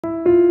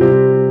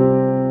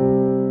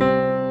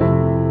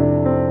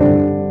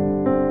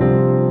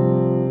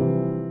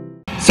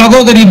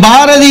சகோதரி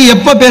பாரதி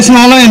எப்ப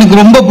பேசினாலும் எனக்கு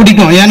ரொம்ப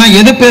பிடிக்கும். ஏன்னா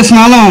எது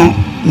பேசினாலும்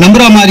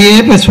நம்புற மாதிரியே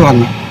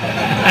பேசுவாங்க.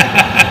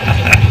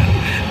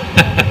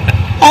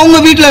 அவங்க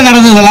வீட்டில்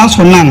நடந்ததெல்லாம்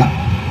சொன்னாங்க.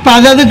 இப்போ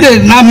அதுக்கு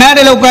நான்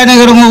மேடையில்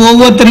உட்காந்துக்கிறவங்க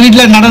ஒவ்வொருத்தர்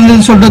வீட்டில்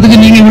நடந்தது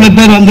சொல்றதுக்கு நீங்க இவ்வளவு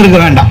பேர் வந்திருக்க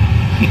வேண்டாம்.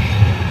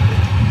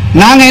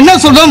 நாங்க என்ன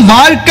சொல்றோம்,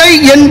 வாழ்க்கை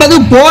என்பது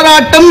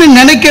போராட்டம்னு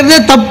நினைக்கிறதே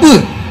தப்பு.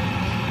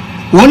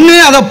 ஒண்ணு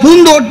அதை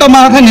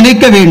பூந்தோட்டமாக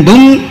நினைக்க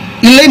வேண்டும்,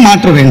 இல்லை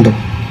மாற்ற வேண்டும்.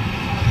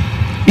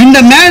 இந்த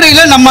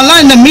மேடையில்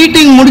நம்மெல்லாம் இந்த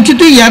மீட்டிங்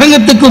முடிச்சுட்டு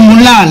இறங்கத்துக்கு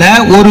முன்னால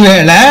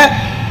ஒருவேளை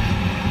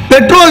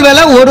பெட்ரோல்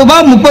விலை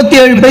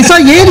 ₹1.37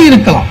 ஏறி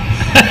இருக்கலாம்.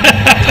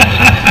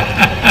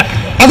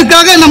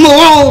 அதுக்காக நம்ம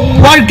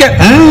வாழ்க்கை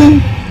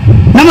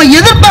நம்ம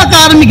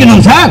எதிர்பார்க்க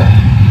ஆரம்பிக்கணும். சார்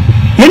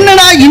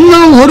என்னடா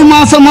இன்னும் 1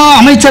 மாசமா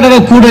அமைச்சரவை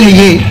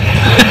கூடலையே,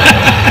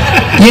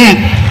 ஏன்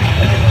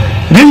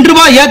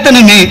 ₹2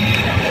 ஏத்தனமே,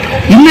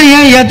 இன்னும்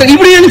ஏன் ஏத்த,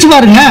 இப்படி நினைச்சு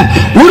பாருங்க.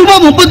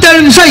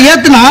 ₹1.37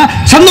 ஏத்துனா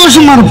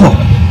சந்தோஷமா இருக்கும்,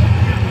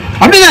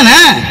 அப்படிதானே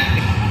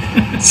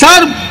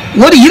சார்?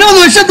 ஒரு 20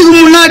 வருஷத்துக்கு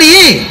முன்னாடி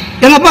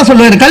எங்க அப்பா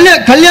சொல்றாரு,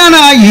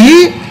 கல்யாணம் ஆகி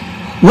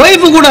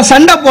ஒய்ஃபு கூட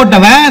சண்டை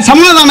போட்டவன்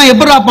சமாதானம்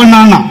எப்படா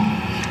பண்ணான்னா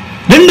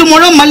 2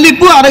 முழம்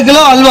மல்லிப்பூ 1/2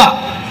 கிலோ அல்வா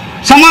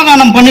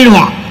சமாதானம்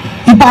பண்ணிடுவான்.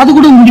 இப்ப அது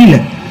கூட முடியல.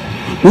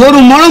 1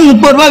 முழம்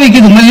 ₹30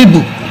 விற்குது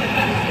மல்லிப்பூ.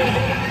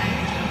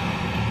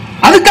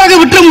 அதுக்காக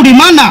விட்டுற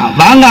முடியுமா? நான்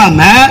வாங்காம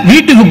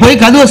வீட்டுக்கு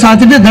போய் கதவை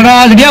சாத்திட்டு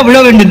தடாலடியா விழ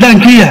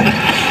வேண்டியதுதான் கீழே.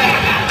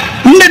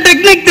 இந்த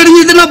டெக்னிக்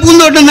தெரிஞ்சதுன்னா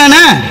பூந்தோட்டம்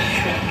தானே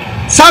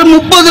சார்.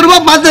 ₹30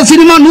 பார்த்த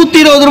சினிமா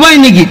 ₹120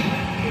 இன்னைக்கு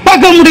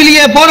பார்க்க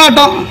முடியலையே.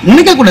 போராட்டம்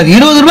நினைக்க கூடாது.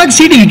 ₹20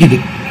 சீடி விற்குது.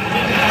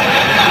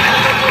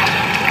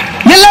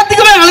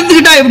 எல்லாத்துக்குமே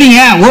வளர்த்துக்கிட்டா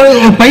எப்படிங்க?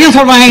 ஒரு பையன்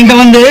சொல்றாங்க என்கிட்ட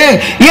வந்து,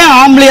 ஏன்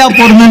ஆம்பளையா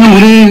போடணும்னு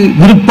ஒரு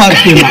விருப்பா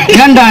இருக்கு.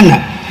 ஏன்டாங்க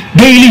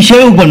டெய்லி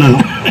ஷேவ்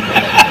பண்ணணும்,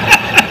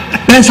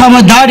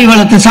 பேசாம தாடி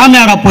வளர்த்து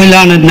சாமியாரா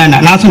போயிடலான்னு.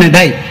 நான் சொன்னேன்,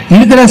 டை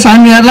இருக்கிற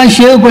சாமியார்லாம்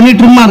ஷேவ் பண்ணி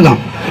ட்ரிம்மா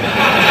இருக்கான்.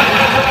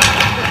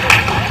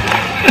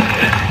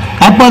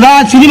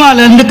 அப்பதான்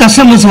சினிமால இருந்து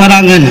கஸ்டமர்ஸ்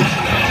வராங்கன்னு.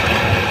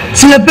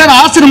 சில பேர்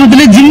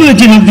ஆசிரமத்திலே ஜிம்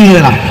வச்சு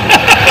நடத்திக்கிறான்.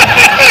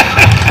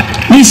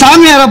 நீ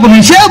சாமியாரா பண்ண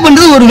ஷேவ்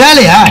பண்றது ஒரு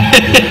வேலையா?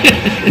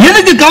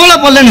 எதுக்கு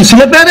கவலைப்படலன்னு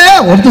சில பேரு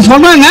ஒருத்தர்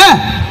சொல்றாங்க.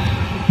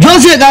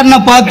 ஜோசியக்காரனை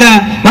பார்த்தேன்,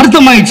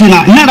 வருத்தம் ஆயிடுச்சுன்னா.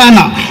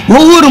 என்னடா,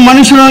 ஒவ்வொரு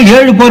மனுஷனும்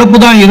 7 பிறப்பு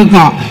தான்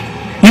இருக்கும்,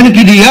 எனக்கு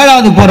இது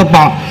 7வது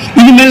பிறப்பா,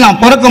 இனிமேல்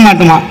நான் பிறக்க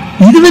மாட்டேனா.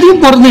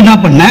 இதுவரையும் பிறந்து என்ன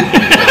பண்ண?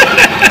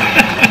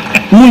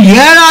 உன்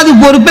 7வது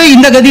பொறுப்பே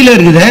இந்த கதியில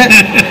இருக்குது,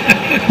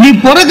 நீ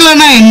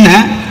பிறக்கலன்னா என்ன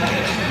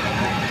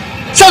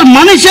சார்?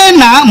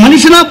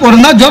 மனுஷனா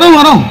பிறந்தா ஜுரம்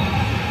வரும்,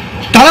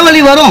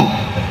 தலைவலி வரும்,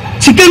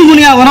 சிக்கன்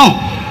குனியா வரும்.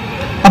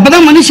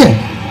 அப்பதான் மனுஷன்.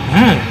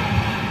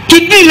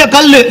 கிட்னில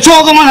கல்லு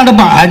சோகமா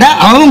நடப்பான்.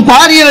 அவன்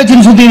பாரிய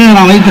வச்சுன்னு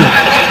சுத்தின்னு வயிற்றுல.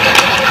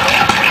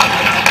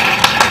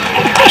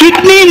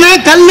 கிட்னின்னா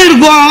கல்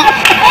இருக்கும்,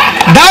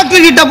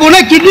 டாக்டர் கிட்ட போனா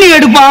கிட்னி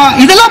எடுப்பான்.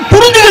 இதெல்லாம்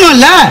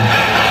புரிஞ்சுக்கணும்ல.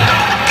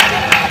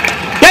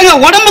 எங்க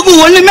உடம்புக்கு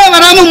ஒண்ணுமே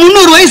வராம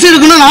 300 வயசு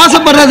இருக்கணும்னு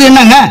ஆசைப்படுறது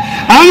என்னங்க?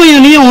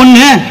 ஆமையும் நீயும்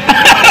ஒண்ணு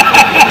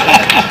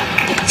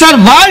சார்.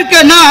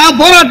 வாழ்க்கைன்னா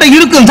போராட்டம்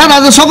இருக்கும் சார்,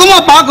 அதை சுகமா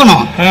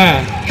பார்க்கணும்.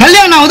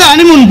 கல்யாணம் ஆகுது,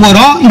 ஹனிமூன்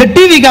போறோம், இந்த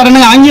டிவி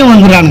காரனுங்க அங்கேயும்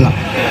வந்துடுறானுங்க.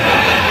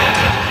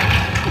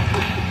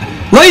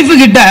 ஒய்ஃபு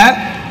கிட்ட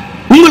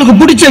உங்களுக்கு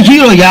பிடிச்ச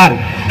ஹீரோ யார்,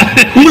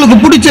 உங்களுக்கு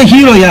பிடிச்ச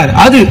ஹீரோ யார்?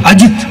 அது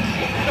அஜித்,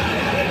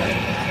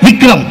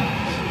 விக்ரம்,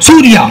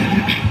 சூர்யா.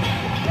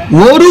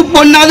 ஒரு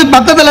பொண்ணாவது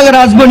பக்கத்தில் இருக்கிற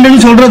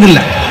ஹஸ்பண்ட் சொல்றது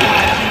இல்ல.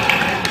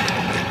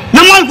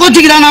 நம்மால்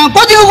கோச்சிக்கிறானா?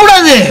 கோச்சிக்க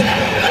கூடாது.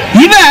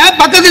 இவன்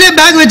பக்கத்திலே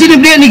பேக் வச்சுட்டு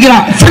இப்படியே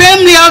நிக்கிறான்,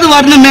 ஃப்ரேம்லயாவது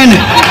வரணுமேனு.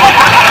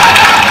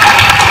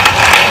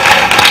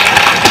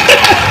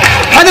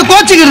 அது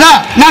கோச்சிக்கிறதா?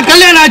 நான்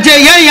கல்யாணம் ஆச்சு,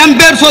 ஏன் என்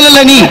பேர்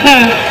சொல்லல, நீ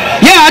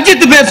ஏன்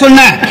அஜித் பேர்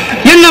சொன்ன?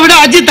 என்னை விட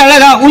அஜித்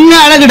அழகா? உண்மை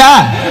அழகுடா.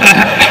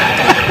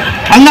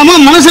 அந்த அம்மா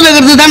மனசுல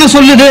இருக்கிறது தானே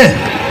சொல்லுது.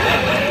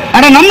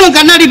 ஆனா நம்மளும்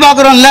கண்ணாடி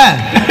பாக்குறோம்ல,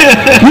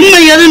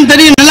 உண்மை எதுன்னு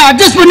தெரியும், நல்லா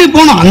அட்ஜஸ்ட் பண்ணி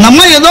போனோம். அந்த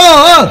அம்மா ஏதோ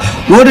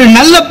ஒரு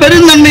நல்ல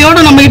பெருந்தன்மையோட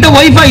நம்ம கிட்ட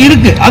ஒய்ஃபா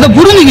இருக்கு, அதை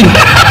புரிஞ்சுக்கணும்.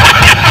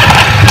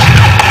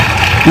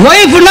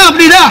 ஒய்ஃப்னா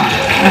அப்படிதான்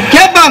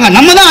கேட்பாங்க,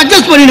 நம்ம தான்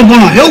அட்ஜஸ்ட் பண்ணிட்டு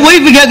போனோம்.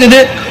 ஒய்ஃப் கேக்குது,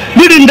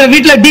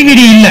 வீட்டுல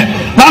டிவிடி இல்ல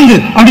வாங்கு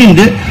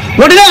அப்படின்னு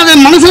உடனே அதை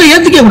மனசுல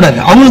ஏத்துக்க கூடாது,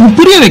 அவங்களுக்கு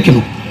புரிய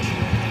வைக்கணும்.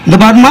 இந்த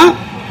பாருமா,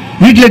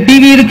 வீட்டுல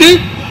டிவி இருக்கு,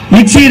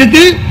 மிக்சி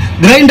இருக்கு,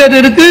 கிரைண்டர்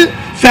இருக்கு,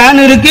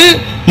 ஃபேன் இருக்கு,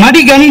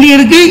 மடி கணினி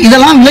இருக்கு,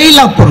 இதெல்லாம்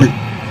விலையில்லா பொருள்.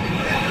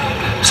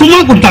 சும்மா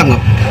கொடுத்தாங்க.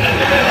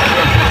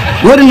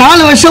 ஒரு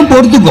 4 வருஷம்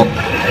பொறுத்துக்கோ,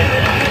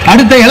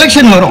 அடுத்த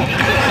எலெக்ஷன் வரும்,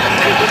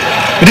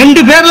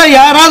 2 பேர்ல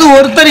யாராவது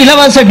ஒருத்தர்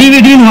இலவச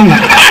டிவிடின்னு வாங்க,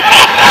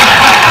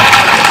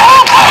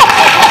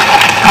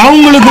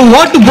 அவங்களுக்கு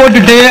ஓட்டு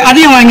போட்டுட்டு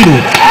அதையும்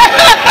வாங்கிடுவோம்.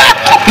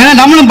 ஏன்னா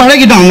நம்மளும்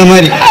பழகிட்டோம் அந்த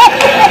மாதிரி.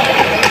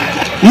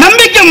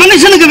 நம்பிக்கை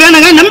மனுஷனுக்கு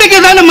வேணுங்க, நம்பிக்கை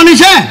தானே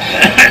மனுஷன்.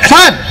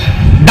 சார்,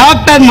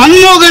 டாக்டர்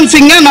மன்மோகன்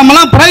சிங்க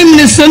நம்மளாம் பிரைம்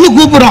மினிஸ்டர்னு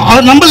கூப்பிடுறோம்,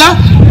 அவர் நம்பல.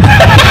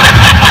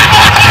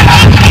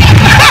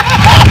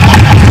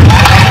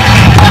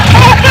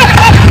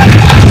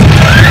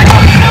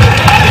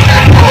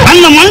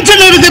 அந்த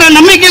மனுஷன் இருக்கிற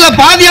நம்பிக்கையில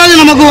பாதியாவது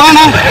நமக்கு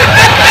வேணாம்.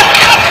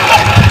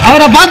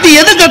 அவரை பார்த்து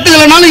எது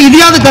கத்துக்கலனாலும்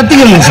இதையாவது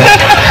கத்துக்கணும்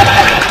சார்.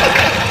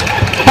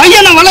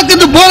 பையனை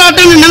வளர்க்கறது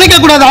போராட்டம்னு நினைக்க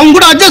கூடாது. அவங்க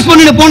கூட அட்ஜஸ்ட்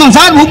பண்ணிட்டு போனோம்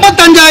சார்.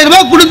 35,000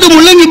 ரூபாய் கொடுத்து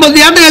முள்ளங்கி பத்தி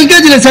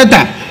எல்கேஜியில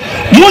சேர்த்தேன்.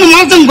 3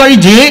 மாசம்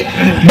கழிச்சு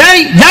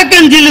டேய் ஜாக்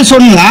அண்ட் ஜில்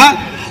சொன்னா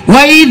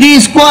வை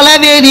திஸ்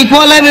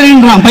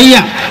கொலவேரின்றான்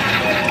பையன்.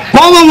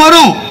 கோபம்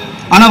வரும்,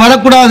 ஆனா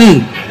வரக்கூடாது.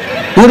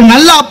 ஒரு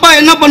நல்ல அப்பா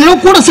என்ன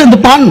பண்ணணும், கூட சேர்ந்து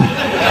பாடணும்.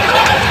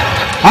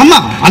 ஆமா,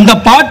 அந்த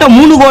பாட்டை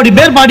 3 கோடி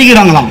பேர்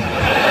பாடிக்கிறாங்களாம்.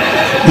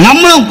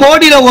 நம்மளும்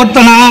கோடியில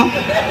ஒருத்தனா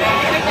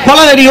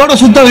கொலவெறியோட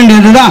சுத்த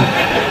வேண்டியதுதான்.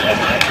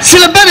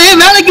 சில பேர்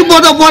வேலைக்கு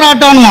போத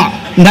போராட்டம்னுவான்.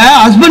 இந்த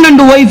ஹஸ்பண்ட்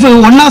அண்ட் ஒய்ஃப்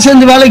ஒன்னா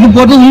சேர்ந்து வேலைக்கு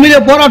போறது உண்மையிலே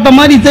போராட்டம்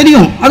மாதிரி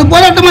தெரியும். அது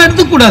போராட்டமா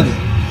எடுத்துக்கூடாது.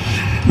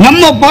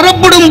 நம்ம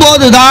புறப்படும்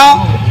போதுதான்,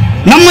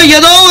 நம்ம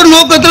ஏதோ ஒரு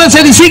நோக்கத்துல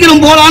சரி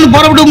சீக்கிரம் போலான்னு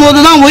புறப்படும்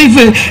போதுதான்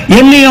ஒய்ஃப்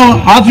என்னையும்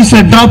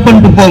ஆபீஸ்ல டிராப்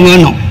பண்ணிட்டு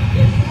போங்கன்னு.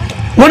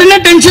 உடனே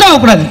டென்ஷன்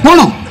ஆகக்கூடாது,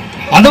 போனோம்.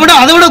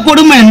 அதை விட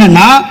கொடுமை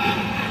என்னன்னா,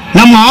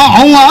 நம்ம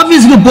அவங்க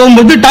ஆபீஸ்க்கு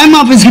போகும்போது டைம்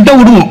ஆபீஸ் கிட்ட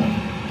விடுவோம்.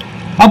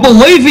 அப்போ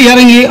ஒய்ஃப்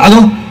இறங்கி அதோ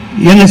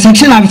எங்க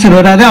செக்ஷன் ஆபீசர்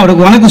வராது,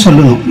 அவருக்கு வணக்கம்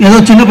சொல்லணும், ஏதோ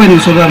சின்ன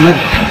பையனுக்கு சொல்றாரு.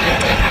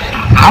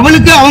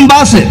 அவளுக்கு அவன்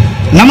பாஸ்,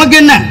 நமக்கு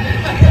என்ன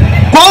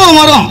கோபம்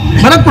வரும்,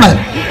 வரக்கூடாது.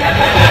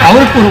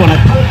 அவருக்கு ஒரு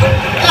வணக்கம்.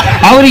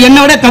 அவர்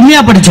என்னை விட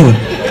கம்மியா படிச்சவர்.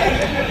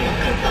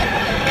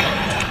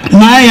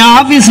 நான் என்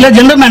ஆபீஸ்ல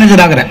ஜெனரல்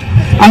மேனேஜர் ஆகிறேன்.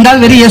 அந்த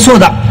ஆள் வெறும்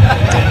யசோதா,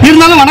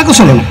 இருந்தாலும் வணக்கம்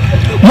சொல்லணும்.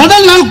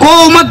 முதல் நாள்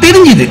கோபமா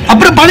தெரிஞ்சுது,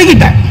 அப்புறம்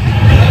பழகிட்டேன்.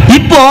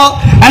 இப்போ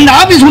அந்த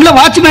ஆபீஸ் உள்ள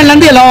வாட்ச்மேன்ல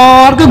இருந்து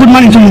எல்லாருக்கும் குட்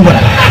மார்னிங் சொல்லி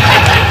போறேன்.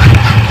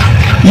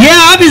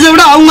 என் ஆபீஸை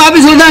விட அவங்க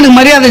ஆபீஸ்ல தான் எனக்கு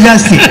மரியாதை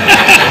ஜாஸ்தி.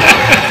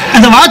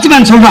 அந்த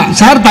வாட்ச்மேன் சொல்றான்,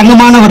 சார்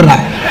தங்கமானவர்,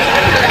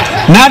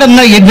 மேடம்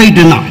தான்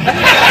எட்வைட்டுன்னா.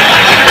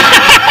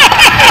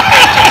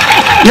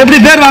 எப்படி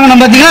பேர்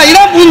வாங்கணும் பாத்தீங்களா?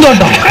 இதான்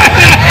பூந்தோட்டம்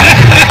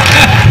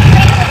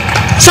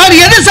சார்.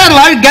 எது சார்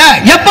வாழ்க்கை?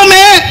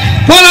 எப்பவுமே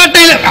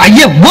போராட்டம்.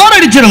 ஐயா போர்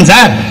அடிச்சிடும்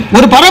சார்.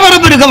 ஒரு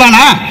பரபரப்பு இருக்க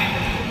வேணா.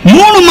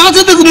 3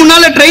 மாசத்துக்கு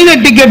முன்னால ட்ரெயினை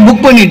டிக்கெட்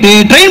புக் பண்ணிட்டு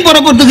ட்ரெயின்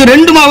புறப்படுறதுக்கு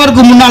 2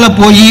 ஹவருக்கு முன்னால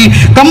போய்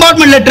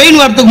கம்பார்ட்மெண்ட்ல ட்ரெயின்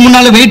வரதுக்கு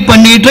முன்னால வெயிட்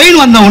பண்ணி ட்ரெயின்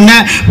வந்த உடனே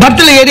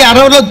பர்த்ல ஏறி 1/2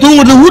 hour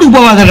தூங்குறது ஊருக்கு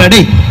போவாதடா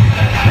டேய்.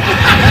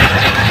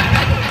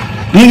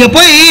 நீங்க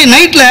போய்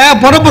நைட்ல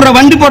புறப்படுற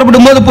வண்டி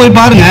புறப்படும் போது போய்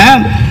பாருங்க,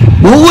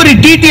 ஒவ்வொரு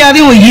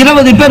டிடிஆரையும்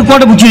 20 பேர்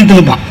கோட்டை பிடிச்சி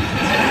நிற்பான்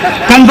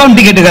கன்ஃபார்ம்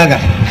டிக்கெட்டுக்காக.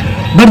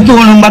 பர்த்து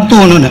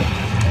வேணும்னு.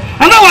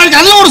 ஆனா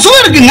அதுல ஒரு சுவை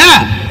இருக்குங்க.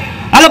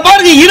 அதை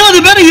பாருங்க, 20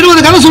 பேர்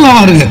 20 கதை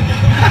சொல்லுவாங்க. அவருக்கு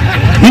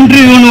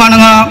இன்டர்வியூன்னு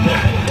வானுங்க,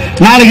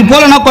 நாளைக்கு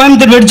போலன்னா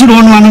கோயம்புத்தூர் வெடிச்சுட்டு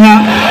வானுங்க,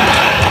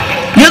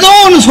 ஏதோ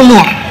ஒன்று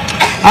சொல்லுவான்.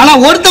 ஆனா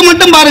ஒருத்த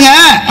மட்டும் பாருங்க,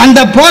 அந்த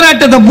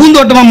போராட்டத்தை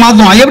பூந்தோட்டமா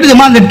மாத்துவான். எப்படி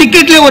தெரியுமா? அந்த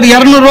டிக்கெட்லயே ஒரு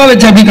 200 ரூபா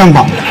வச்சு அப்படி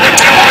காண்பான்.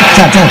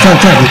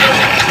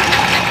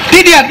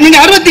 டிடிஆர் நீங்க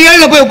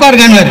 67ல போய்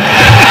உட்காருங்க.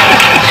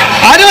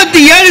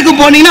 67க்கு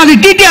போனீங்கன்னா அது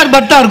டிடிஆர்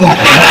பர்த்தா இருக்கும்.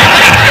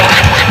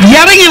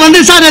 இறங்கி வந்து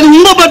சார் அது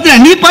உங்க பர்த்,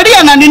 நீ படியா,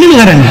 நான் நின்று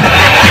வரேன்.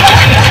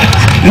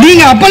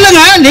 நீங்க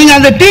அப்பல்லங்க, நீங்க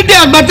அந்த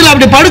டிடிஆர் பர்த்ல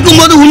அப்படி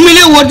படுக்கும்போது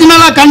உண்மையிலேயே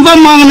ஒரிஜினலா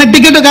கன்ஃபார்ம் வாங்கின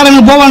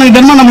டிக்கெட்டுக்காரங்க போவானுங்க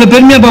தெரியுமா? நம்மள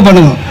பெருமையா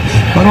பார்ப்பானுங்க.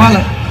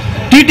 பரவாயில்ல,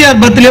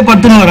 டிடிஆர் பர்த்லயே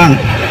படுத்துன்னு வராங்க.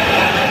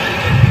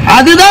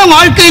 அதுதான்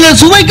வாழ்க்கையில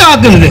சுவைக்கு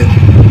ஆக்குறது.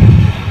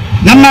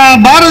 நம்ம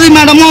பாரதி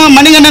மேடமும்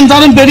மணிகண்டன்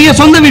சாரும் பெரிய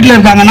சொந்த வீட்டில்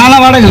இருக்காங்க,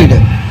 நானும் வாடகை வீடு.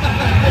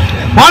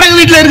 வாடகை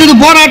வீட்டில் இருக்குது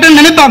போராட்டம்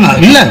நினைப்பாங்க.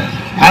 இல்ல,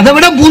 அதை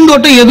விட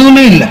பூந்தோட்டம்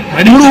எதுவுமே இல்லை.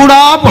 ஊடா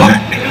போலாம்.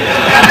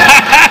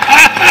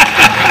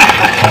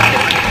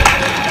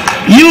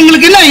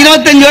 இவங்களுக்கு இல்ல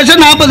 25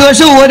 வருஷம் 40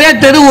 வருஷம் ஒரே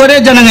தெரு ஒரே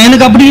ஜனங்க.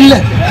 எனக்கு அப்படி இல்லை.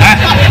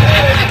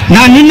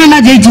 நான் நின்னா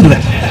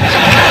ஜெயிச்சிருவேன்.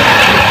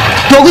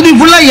 தொகுதி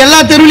ஃபுல்லா எல்லா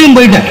தெருவிலையும்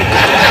போயிட்டேன்.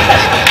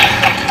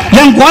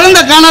 என்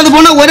குழந்தை காணாது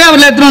போனா ஒரே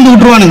அவர்ல எடுத்துட்டு வந்து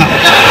விட்டுருவானுங்க.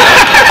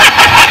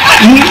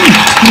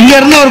 இங்க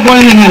இருந்த ஒரு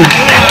குழந்தைங்க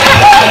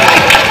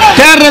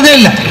தேடுறதே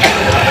இல்லை.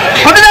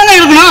 அப்படிதாங்க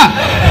இருக்கணும்.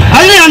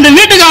 அது அந்த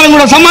வீட்டுக்காரங்க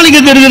கூட சமாளிக்க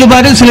தெரியுது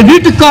பாரு. சில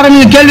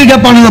வீட்டுக்காரங்க கேள்வி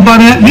கேட்பானுங்க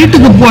பாருங்க.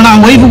 வீட்டுக்கு போனா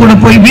ஒய்ஃபு கூட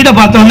போய் வீடை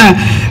பார்த்தோன்னே,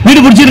 வீடு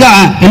பிடிச்சிருக்கா,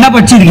 என்ன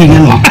படிச்சிருக்கீங்க?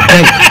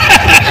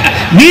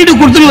 வீடு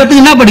கொடுத்துன்னு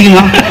வரத்துக்கு என்ன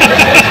படிக்கணும்?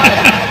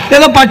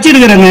 ஏதோ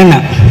படிச்சிருக்கிறேங்க. என்ன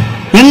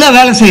எங்க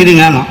வேலை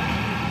செய்யறீங்க?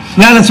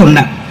 வேலை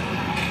சொன்னேன்.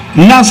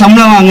 என்ன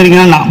சம்பளம்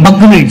வாங்குறீங்கன்னா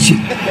பக்குன்னு ஆயிடுச்சு.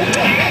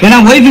 ஏன்னா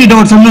ஒய்ஃபு கிட்ட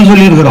ஒரு சம்பளம்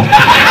சொல்லியிருக்கிறோம்.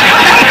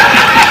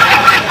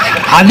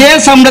 அதே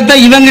சம்பளத்தை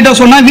இவங்கிட்ட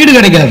சொன்னா வீடு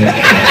கிடைக்காது.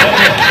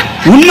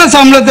 உண்மை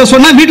சம்பளத்தை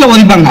சொன்னா வீட்டில்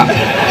ஒதுப்பாங்க.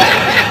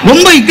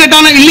 ரொம்ப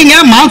இக்கட்டான இல்லைங்க,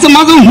 மாசம்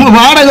மாசம்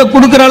வாடகை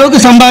கொடுக்குற அளவுக்கு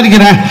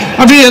சம்பாதிக்கிறேன்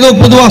அப்படின்னு ஏதோ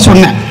பொதுவாக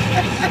சொன்னேன்.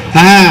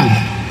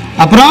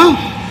 அப்புறம்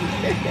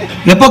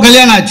எப்போ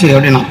கல்யாணம் ஆச்சு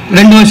அப்படின்னா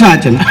 2 வருஷம்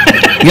ஆச்சுன்னா.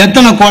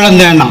 எத்தனை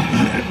குழந்தைன்னா?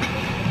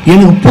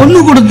 எனக்கு பொண்ணு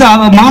கொடுத்த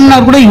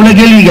மாமனார் கூட இவ்வளோ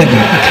கேள்வி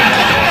கேட்குறேன்.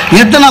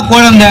 எத்தனை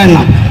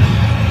குழந்தைன்னா?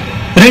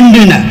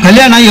 2.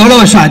 கல்யாணம் ஆகி எவ்வளோ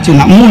வருஷம்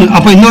ஆச்சுன்னா? 3.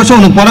 அப்போ இந்த வருஷம்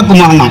உனக்கு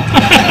பிறக்குமாண்ணா?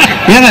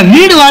 ஏங்க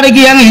வீடு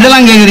வாடகைக்கு ஏங்க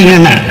இதெல்லாம் கேட்குறீங்க?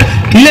 என்ன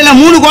இல்லை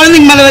 3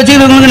 குழந்தைங்க மேலே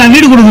வச்சுக்கிறவங்களுக்கு நான்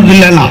வீடு கொடுக்குறது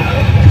இல்லைண்ணா.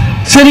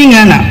 சரிங்க.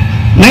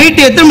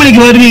 நைட்டு எத்தனை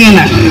மணிக்கு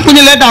வருவீங்கண்ணா?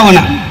 கொஞ்சம் லேட்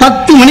ஆகணும்.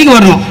 10 மணிக்கு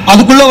வரணும்.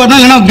 அதுக்குள்ளே வரணும்,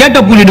 இல்லைன்னா கேட்டை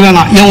பூட்டிட்டு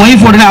வேணாம். என்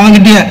ஒய்ஃப் உடனே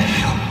அவங்ககிட்டயே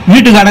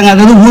வீட்டுக்கு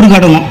அடங்காதது ஊருக்கு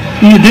அடங்கும்,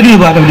 நீங்கள் தெரியுது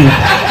பாரு அப்படின்னு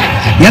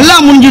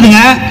எல்லாம்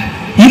முடிஞ்சுதுங்க.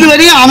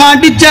 இதுவரையும் அவன்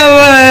அடிச்ச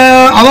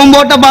அவன்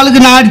போட்ட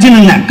பாலுக்கு நான் அடிச்சுன்னு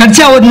இருந்தேன்.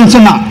 கட்சியா ஒரு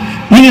சொன்னான்,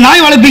 நீங்கள்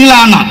நாய் வளர்ப்பீங்களா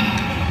அண்ணா?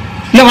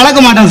 இல்லை வளர்க்க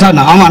மாட்டேன் சார்.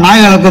 ஆமாம்,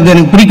 நாய் வளர்க்கறது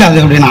எனக்கு பிடிக்காது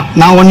அப்படின்னா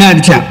நான் ஒன்றே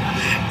அடித்தேன்.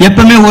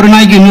 எப்பவுமே ஒரு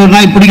நாய்க்கு இன்னொரு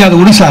நாய் பிடிக்காது,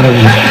 விடு சார்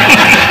அப்படின்னு.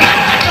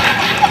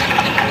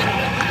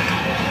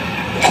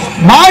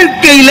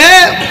 வாழ்க்கையில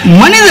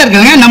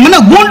மனிதர்கள் நம்ம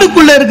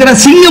கூண்டுக்குள்ள இருக்கிற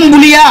சிங்கம்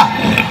புலியா?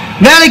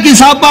 வேலைக்கு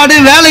சாப்பாடு,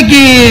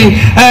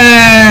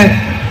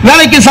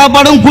 வேலைக்கு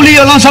சாப்பாடும்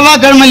குளியலும்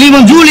செவ்வாய்க்கிழமை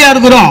லீவும் ஜூலியா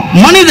இருக்கிறோம்.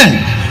 மனிதன்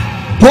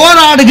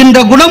போராடுகின்ற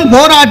குணம்,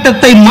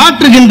 போராட்டத்தை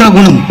மாற்றுகின்ற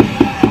குணம்.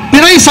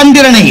 பிறை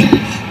சந்திரனை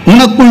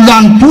உனக்குள்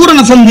தான் பூரண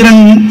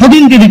சந்திரன்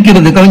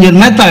பொதிந்திருக்கிறது, கவிஞர்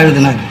மேத்தா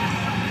எழுதினார்.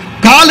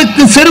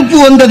 காலுக்கு செருப்பு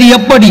வந்தது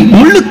எப்படி,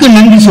 முள்ளுக்கு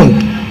நன்றி சொல்,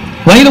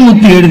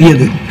 வைரமுத்து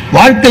எழுதியது.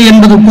 வாழ்க்கை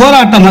என்பது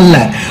போராட்டம் அல்ல,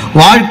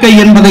 வாழ்க்கை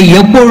என்பதை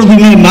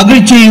எப்பொழுதுமே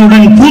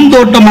மகிழ்ச்சியுடன்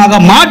பூந்தோட்டமாக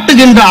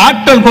மாட்டுகின்ற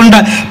ஆற்றல் கொண்ட,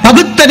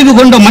 பகுத்தறிவு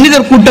கொண்ட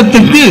மனிதர்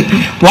கூட்டத்திற்கு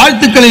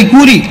வாழ்த்துக்களை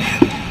கூறி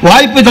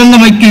வாய்ப்பு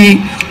தந்தமைக்கு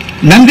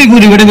நன்றி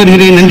கூறி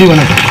விடைபெறுகிறேன். நன்றி,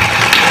 வணக்கம்.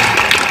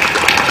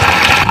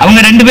 அவங்க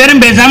ரெண்டு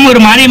பேரும் பேசாம ஒரு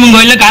மாரியம்மன்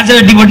கோயில காசை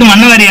வெட்டி போட்டு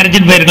மண்ணவாரி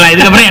அரைச்சிட்டு போயிருக்கலாம்.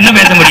 இதுக்கப்புறம் என்ன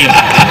பேச முடியும்?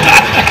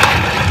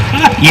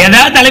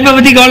 ஏதாவது தலைப்பை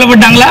பத்தி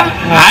கவலைப்பட்டாங்களா?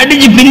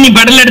 அடிச்சு பின்னி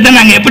படல் எடுத்தா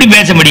நாங்க எப்படி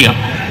பேச முடியும்?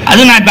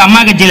 அதுவும் நான் இப்ப அம்மா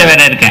கட்சியில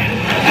வேற இருக்கேன்.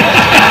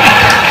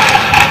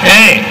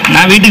 ஏய்,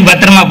 நான் வீட்டுக்கு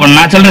பத்திரமா போனேன்.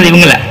 நான் சொல்றது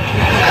இவங்கள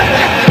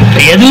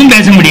எதுவும்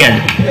பேச முடியாது.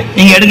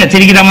 நீங்க எடுங்க,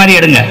 சிரிக்கிற மாதிரி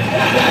எடுங்க.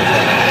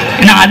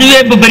 ஏன்னா அதுவே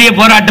இப்ப பெரிய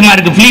போராட்டமா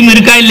இருக்கு. பிலிம்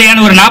இருக்கா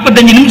இல்லையான்னு ஒரு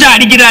 45 நிமிஷம்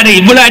அடிக்கிறாரு.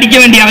 இவ்வளவு அடிக்க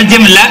வேண்டிய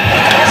அவசியம் இல்ல.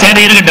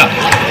 சரி, இருக்கட்டும்.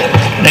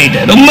 ரைட்,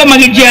 ரொம்ப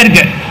மகிழ்ச்சியா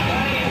இருக்கு.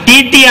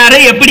 டிடிஆரை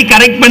எப்படி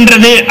கரெக்ட்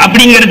பண்றது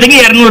அப்படிங்கிறதுக்கு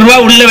 200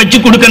 ரூபாய் உள்ள வச்சு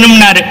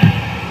கொடுக்கணும்னாரு.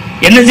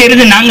 என்ன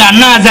செய்யறது? நாங்க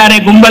அண்ணா ஹசாரே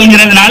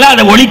கும்பல்ங்கிறதுனால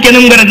அதை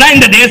ஒழிக்கணுங்கிறது தான்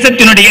இந்த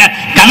தேசத்தினுடைய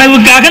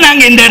கனவுக்காக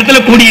நாங்க இந்த இடத்துல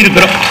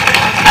கூடியிருக்கிறோம்.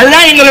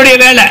 அதுதான் எங்களுடைய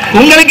வேலை.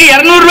 உங்களுக்கு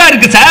 200 ரூபாய்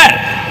இருக்கு சார்.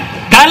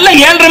 காலைல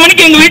 7:30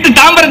 மணிக்கு எங்க வீட்டு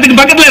தாம்பரத்துக்கு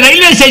பக்கத்துல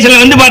ரயில்வே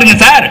ஸ்டேஷன்ல வந்து பாருங்க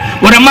சார்.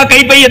 ஒரு அம்மா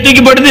கைப்பைய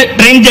தூக்கி போடுது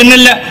ட்ரெயின்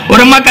ஜன்னல்ல,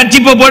 ஒரு அம்மா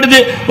கர்ச்சிப்பை போடுது,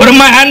 ஒரு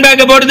அம்மா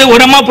ஹேண்ட்பேக்கை போடுது,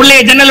 ஒரு அம்மா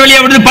பிள்ளைய ஜன்னல்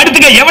வழியா விடுது,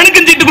 படுத்துக்க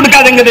எவனுக்கும் சீட்டு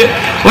கொடுக்காதுங்குது.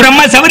 ஒரு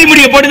அம்மா சவரி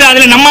முடிய போடுது,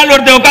 அதுல நம்மால்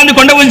ஒருத்தர் உட்காந்து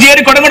கொண்ட ஊசி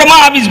ஏறி கொடமா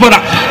ஆபீஸ்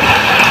போறான்.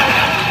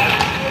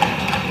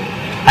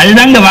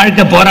 அதுதாங்க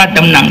வாழ்க்கை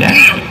போராட்டம். நாங்க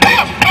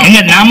எங்க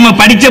நம்ம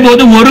படிச்ச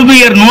போது ஒரு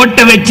குயர்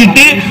நோட்டை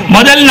வச்சுட்டு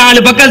முதல்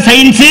 4 பக்கம்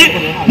சயின்ஸ்,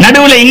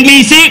 நடுவுல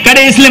இங்கிலீஷ்,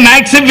 கடைசியில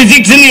மேக்ஸ்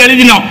பிசிக்ஸ்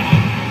எழுதினோம்.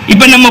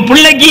 இப்ப நம்ம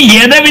பிள்ளைக்கு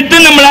எதை வித்து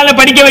நம்மளால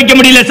படிக்க வைக்க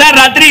முடியல சார்.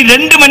 ராத்திரி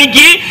 2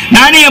 மணிக்கு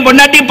நானே என்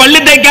பொண்டாட்டி பல்லு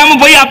தேய்க்காம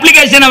போய்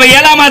அப்ளிகேஷன் அவ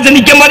 7ஆம் மாசம்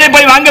நிக்கும் போதே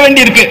போய் வாங்க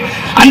வேண்டியிருக்கு.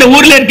 அந்த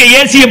ஊர்ல இருக்க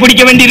ஏசியை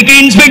பிடிக்க வேண்டியிருக்கு,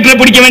 இன்ஸ்பெக்டரை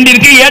பிடிக்க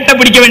வேண்டியிருக்கு, ஏட்ட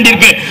பிடிக்க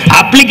வேண்டியிருக்கு.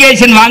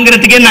 அப்ளிகேஷன்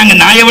வாங்குறதுக்கே நாங்க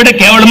நாயை விட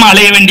கேவலமா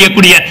அலைய வேண்டிய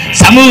கூடிய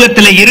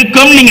சமூகத்துல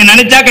இருக்கும். நீங்க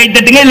நினைச்சா கை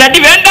தட்டுங்க,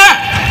 இல்லாட்டி வேண்டாம்.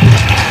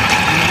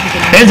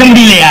 பேச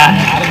முடியலையா?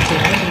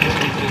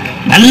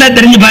 நல்லா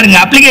தெரிஞ்சு பாருங்க.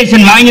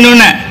 அப்ளிகேஷன்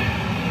வாங்கினோன்னு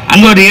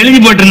அங்க ஒரு எழுதி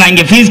போட்டிருந்தான்,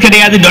 இங்க ஃபீஸ்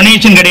கிடையாது,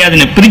 டொனேஷன்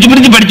கிடையாதுன்னு. பிரிச்சு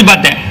படிச்சு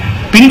பார்த்தேன்.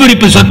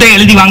 பின்குறிப்பு சொத்தை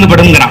எழுதி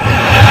வாங்கப்படுங்கிறான்.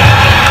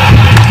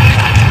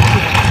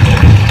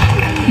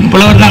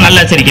 புலவர் தான்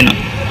நல்லா சிரிக்கணும்.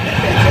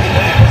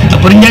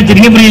 புரிஞ்சா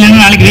சிரிங்க,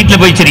 புரியலன்னு நாளைக்கு வீட்டுல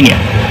போய் சிரிங்க.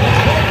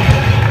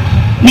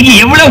 நீங்க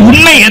எவ்வளவு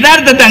உண்மை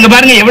யதார்த்தத்தை அங்க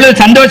பாருங்க. எவ்வளவு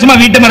சந்தோஷமா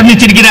வீட்டை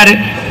மறந்து சிரிக்கிறாரு.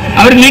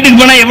 அவருக்கு வீட்டுக்கு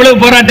போனா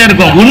எவ்வளவு போராட்டம்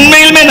இருக்கும்.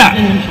 உண்மையிலுமே தான்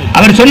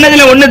அவர்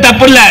சொன்னதுல ஒண்ணு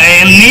தப்பு இல்ல.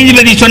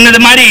 நீதிபதி சொன்னது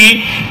மாதிரி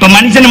இப்ப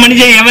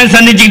மனுஷன் எவன்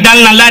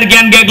சந்திச்சுக்கிட்டாலும் நல்லா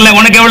இருக்கியான்னு கேட்கல.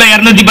 உனக்கு எவ்வளவு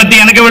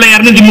 210, எனக்கு எவ்வளவு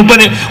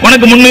 230,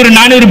 உனக்கு 300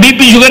 400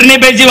 பிபி சுகர்னே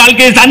பேசி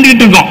வாழ்க்கையை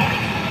சார்ந்துகிட்டு இருக்கோம்.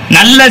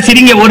 நல்லா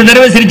சிரிங்க. ஒரு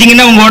தடவை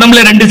சிரிச்சீங்கன்னா உங்க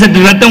உடம்புல 2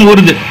 சத்து ரத்தம்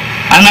ஊறுது.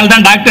 அதனால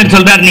தான் டாக்டர்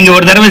சொல்றாரு, நீங்க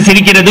ஒரு தடவை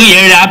சிரிக்கிறதும்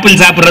 7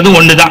 ஆப்பிள் சாப்பிடுறதும்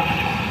ஒண்ணுதான்.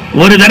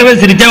 ஒரு தடவை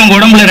சிரிச்சா உங்க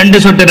உடம்புல 2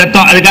 சொட்டு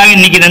ரத்தம். அதுக்காக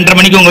இன்னைக்கு 2:30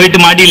 மணிக்கு உங்க வீட்டு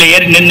மாடியில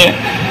ஏறி நின்று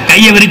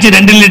கையை விரிச்சு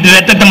 2 லிட்டர்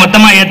ரத்தத்தை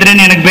மொத்தமா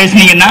ஏத்துறேன்னு எனக்கு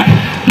பேசுனீங்கன்னா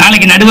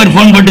நாளைக்கு நடுவர்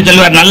போன் போட்டு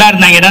சொல்லுவார், நல்லா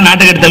இருந்தாங்கடா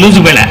நாட்டுக்கு எடுத்த லூசு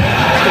போல.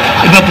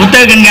 இப்ப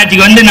புத்தக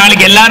கண்காட்சிக்கு வந்து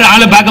நாளைக்கு எல்லாரும்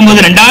ஆளை பார்க்கும்போது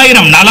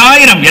 2000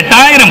 4000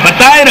 8000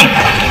 10,000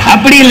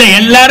 அப்படி இல்லை,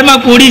 எல்லாருமா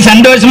கூடி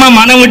சந்தோஷமா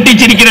மனம் விட்டு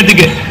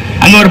சிரிக்கிறதுக்கு.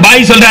 அங்க ஒரு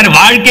பாய் சொல்றாரு,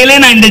 வாழ்க்கையிலே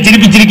நான் இந்த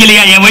சிரிப்பு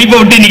சிரிக்கலையா, என் வைப்பை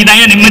விட்டு இன்னைக்கு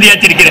தான் நிம்மதியா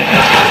சிரிக்கிறேன்.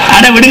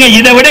 அட விடுங்க,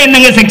 இதை விட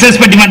என்னங்க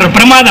சக்சஸ் பட்டிமன்றம்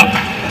பிரமாதம்.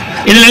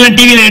 இதுல எல்லாம்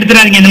டிவியில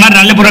எடுத்துறாதீங்க, இந்த மாதிரி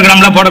நல்ல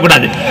ப்ரோக்ராம்லாம்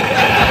போடக்கூடாது.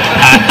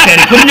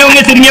 சரி,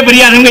 புரிஞ்சவங்க சிரிங்க,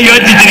 புரியாதவங்க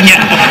யோசிச்சுருங்க.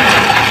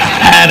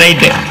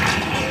 ரைட்டு.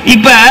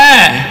 இப்ப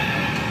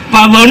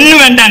ஒண்ணு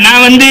வேண்டாம்.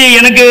 நான் வந்து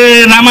எனக்கு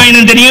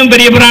ராமாயணம் தெரியும்,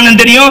 பெரிய புராணம்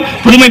தெரியும்,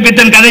 புதுமை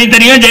பித்தன் கதை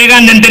தெரியும்,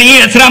 ஜெயகாந்தன் தெரியும்,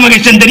 எஸ்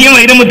ராமகிருஷ்ணன் தெரியும்,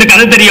 வைரமுத்து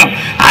கதை தெரியும்.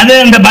 அது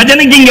அந்த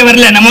பஜனைக்கு இங்க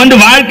வரல. நம்ம வந்து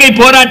வாழ்க்கை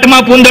போராட்டமா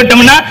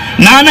பூந்தோட்டம்னா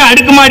நானும்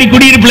அடுக்குமாடி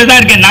குடியிருப்புல தான்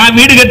இருக்கேன். நான்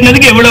வீடு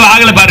கட்டினதுக்கு எவ்வளவு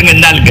ஆகல பாருங்க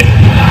இந்த ஆளுக்கு.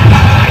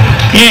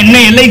 ஏன் என்ன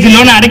எல்ஐசி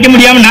லோன் அடைக்க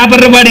முடியாம நான்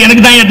படுற பாடு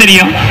எனக்கு தான்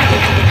தெரியும்.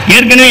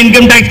 ஏற்கனவே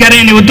இன்கம் டாக்ஸ்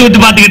காரன் என்னை ஒத்து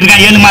பார்த்துக்கிட்டு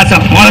இருக்கான் 7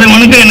 மாசம்.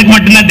 உனக்கு எனக்கு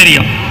மட்டும்தான்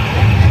தெரியும்.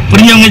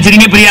 புரிஞ்சவங்க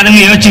சரிங்க,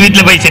 புரியாதவங்க யோசிச்சு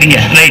வீட்டுல போய் சரிங்க.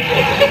 ரைட்.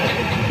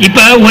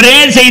 இப்ப ஒரே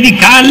செய்தி,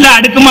 காலைல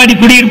அடுக்குமாடி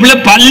குடியிருப்புல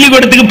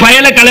பள்ளிக்கூடத்துக்கு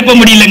பயலை கலப்ப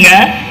முடியலங்க.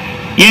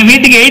 என்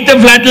வீட்டுக்கு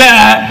 8th பிளாட்ல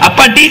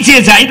அப்பா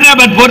டிசிஎஸ்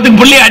ஹைதராபாத் போறதுக்கு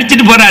புள்ளி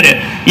அடிச்சுட்டு போறாரு.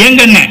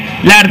 எங்கன்னு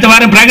இல்ல, அடுத்த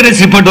வாரம்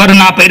ப்ராக்ரஸ் ரிப்போர்ட் வரும்,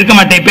 நான் அப்ப இருக்க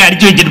மாட்டேன், இப்ப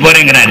அடிச்சு வச்சுட்டு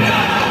போறேங்கிறாரு.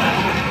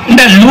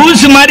 இந்த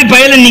லூஸ் மாதிரி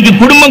பயல இன்னைக்கு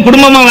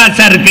குடும்பமா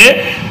வாசா இருக்கு.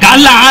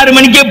 காலைல 6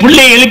 மணிக்கே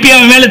புள்ளைய எழுப்பி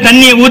அவன் மேல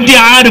தண்ணியை ஊத்தி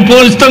 6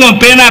 புத்தகம்,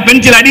 பேனா,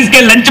 பென்சில்,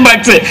 அடிஸ்கேல், லஞ்ச்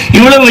பாக்ஸ்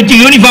இவ்வளவு வச்சு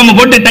யூனிஃபார்ம்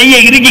போட்டு டையை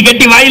இறுக்கி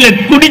கட்டி வாயில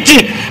குடிச்சு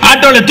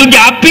ஆட்டோல தூக்கி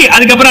அப்பி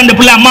அதுக்கப்புறம் அந்த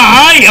புள்ள அம்மா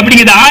ஆய்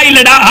அப்படிங்குது. ஆய்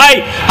இல்லடா ஆய்,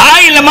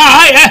 ஆய் இல்லம்மா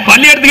ஆய்,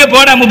 பள்ளியிடத்துக்கே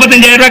போடா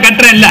 35,000 ரூபாய்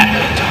கட்டுறேன் இல்ல.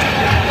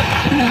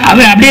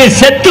 அவன் அப்படியே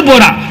செத்து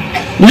போறான்.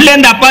 உள்ள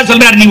இருந்து அப்பா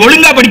சொல்றாரு, நீ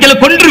ஒழுங்கா படிக்கல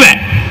கொன்றுவேன்,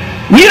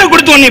 உயிரை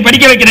கொடுத்து உன்னை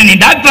படிக்க வைக்கிறேன், நீ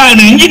டாக்டர்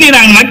ஆகணும், இன்ஜினியர்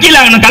ஆகணும், வக்கீல்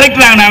ஆகணும்,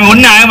 கலெக்டர் ஆகணும், அவன்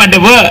ஒன்னும் ஆக மாட்டே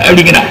போ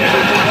அப்படிங்கிறான்.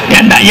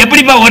 ஏன்டா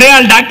எப்படிப்பா ஒரே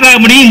ஆள் டாக்டர் ஆக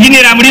முடியும்,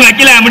 இன்ஜினியர் ஆக முடியும்,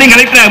 வக்கீல் ஆக முடியும்,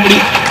 கலெக்டர் ஆக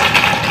முடியும்?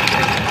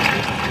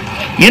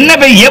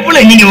 என்ன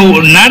எவ்வளவு நீங்க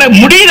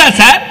முடியுதா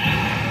சார்?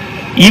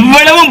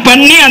 இவ்வளவும்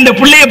பண்ணி அந்த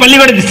பிள்ளைய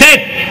பள்ளிக்கூடத்து சார்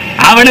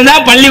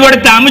அவனுதான்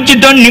பள்ளிக்கூடத்தை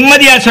அமைச்சிட்டோன்னு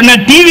நிம்மதியா சொன்னா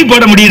டிவி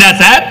போட முடியுதா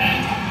சார்?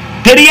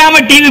 தெரியாம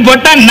டிவி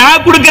போட்டா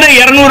நான் கொடுக்கிற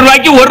 200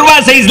 ரூபாய்க்கு 1 ரூபா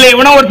சைஸ்ல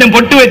எவனோ ஒருத்தன்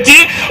பொட்டு வச்சு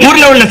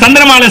ஊர்ல உள்ள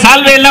சந்திரமால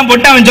சால்வை எல்லாம்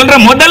போட்டு அவன் சொல்ற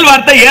முதல்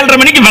வார்த்தை 7:30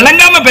 மணிக்கு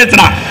விளங்காம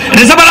பேசுறான்.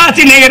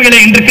 ரிஷபராசி நேயர்களே,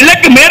 இன்று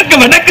கிழக்கு மேற்கு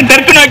வடக்கு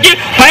தெற்கு நோக்கி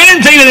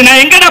பயணம் செய்வது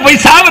நான் எங்கடா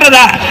போய்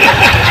சாவுறதா?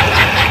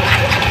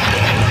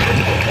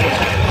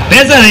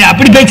 பேசாத,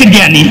 அப்படி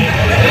பேசிருக்கியா நீ?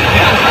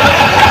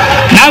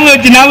 நாம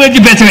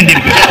வச்சு பேச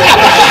வேண்டியிருக்கு.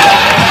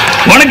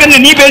 உனக்கு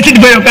என்ன, நீ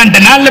பேசிட்டு போய்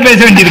உட்காந்துட்ட, நாளில் பேச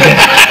வேண்டியிருக்கு.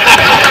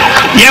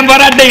 என்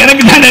போராட்ட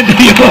எனக்கு தானே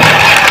தெரியும்.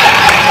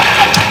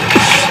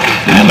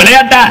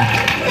 விளையாட்டா?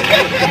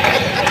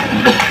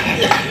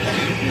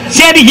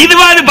 சரி,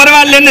 இதுவாது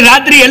பரவாயில்லன்னு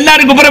ராத்திரி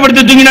எல்லாரும்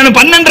குப்புறப்படுத்த தூங்கினாலும்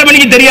 12:30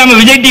 மணிக்கு தெரியாம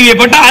விஜய் டிவியை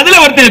போட்டா அதுல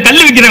ஒருத்தர்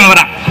கல்லு விற்கிறவன்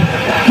வரான்.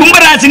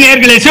 கும்பராசி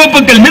நேயர்களே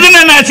சிவப்புக்கள்,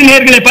 மிதுன ராசி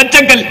நேயர்களே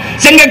பச்சைக்கல்,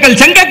 செங்கக்கல்,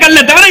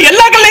 செங்கக்கல்ல தவிர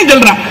எல்லா கல்லையும்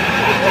சொல்றான்.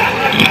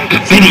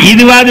 சரி,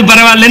 இதுவாது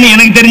பரவாயில்லன்னு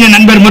எனக்கு தெரிஞ்ச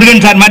நண்பர்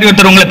முருகன் சார் மாதிரி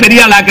ஒருத்தர் உங்களை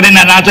பெரிய ஆள் ஆக்குறேன்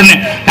நான்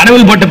சொன்னேன்.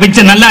 கடவுள் போட்ட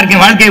பிச்சை நல்லா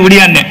இருக்கேன், வாழ்க்கையை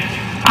முடியான்னு.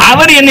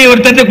 அவர் என்னை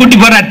ஒருத்தர் கூட்டி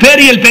போறார்,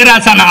 பேரியல்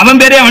பேராசான.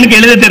 அவன் பேரே அவனுக்கு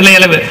எழுத தெரியல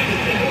இளவு.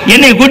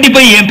 என்னை கூட்டி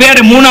போய் என்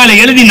பேரை 3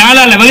 எழுதி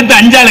 4 வகுத்து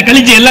 5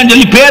 கழிச்சு எல்லாம்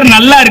சொல்லி பேர்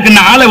நல்லா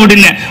இருக்குன்னு ஆளை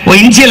விடுன்னு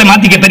இன்சியலை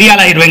மாத்திக்க பெரிய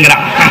ஆள்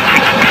ஆயிடுவேங்கிறான்.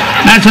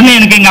 நான் சொன்னேன்,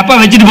 எனக்கு எங்க அப்பா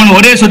வச்சுட்டு போன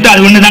ஒரே சொத்து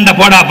அது ஒண்ணு தான்டா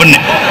போடா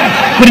அப்படின்னு.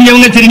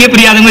 புரிஞ்சவங்க சரிங்க,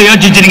 புரியாதவங்க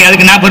யோசிச்சிருங்க,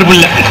 அதுக்கு நான் பொறுப்பு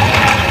இல்லை.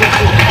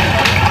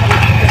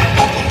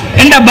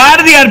 என்ற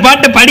பாரதியார்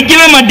பாட்டு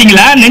படிக்கவே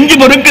மாட்டீங்களா? நெஞ்சு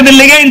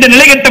பொறுக்குதில்லையே இந்த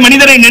நிலைகட்ட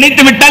மனிதரை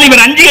நினைத்து விட்டால்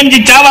இவர் அஞ்சி அஞ்சி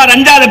சாவார்,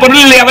 அஞ்சாத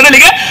பொருளில்லை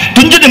அவரலிக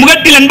துஞ்சது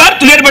முகத்தில் என்பார்,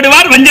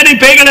 துயர்படுவார், வஞ்சனை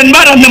பேய்கள்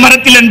என்பார், அந்த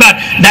மரத்தில் என்பார்.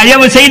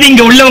 தயவு செய்து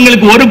இங்க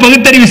உள்ளவங்களுக்கு ஒரு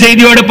பகுத்தறிவு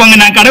செய்தியோட போங்க.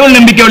 நான் கடவுள்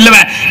நம்பிக்கை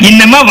உள்ளவன்.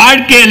 இன்னமா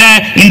வாழ்க்கையில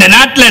இந்த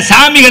நாட்டுல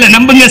சாமிகளை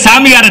நம்புங்க,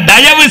 சாமியார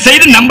தயவு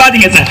செய்து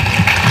நம்பாதீங்க சார்.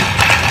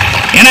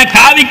 என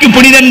காவிக்கு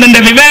புனிதன் என்ற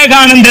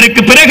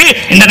விவேகானந்தருக்கு பிறகு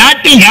இந்த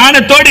நாட்டில்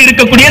ஞானத்தோடு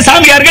இருக்கக்கூடிய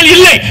சாமியார்கள்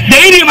இல்லை.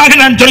 தைரியமாக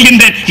நான்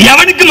சொல்கின்றேன்,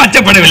 எவனுக்கும்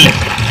அச்சப்படவில்லை.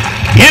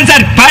 ஏன்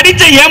சார்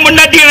படிச்ச ஏன்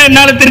முன்னாடி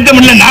என்னால திருத்த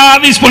முடியல? நான்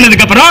ஆபீஸ்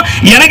போனதுக்கு அப்புறம்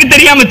எனக்கு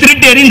தெரியாம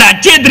திருட்டு ஏறி இந்த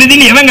அச்சய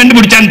திருதின்னு எவன்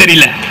கண்டுபிடிச்சான்னு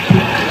தெரியல.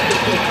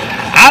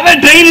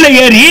 அவன் ட்ரெயின்ல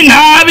ஏறி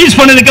நான் ஆபீஸ்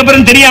போனதுக்கு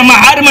அப்புறம் தெரியாம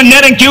 6 மணி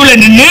நேரம் கியூல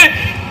நின்று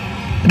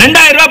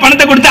 2000 ரூபாய்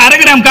பணத்தை கொடுத்து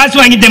 1/2 கிராம்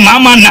காசு வாங்கிட்டேன்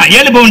மாமான்னா.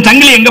 7 பவுன்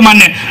சங்கிலி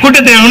எங்கம்மான்னு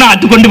கூட்டத்தை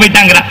அது கொண்டு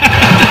போயிட்டாங்கிறான்.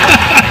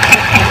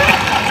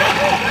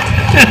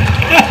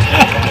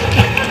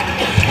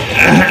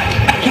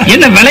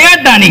 என்ன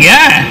விளையாட்டா நீங்க?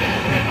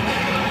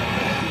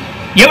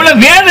 எவ்வளவு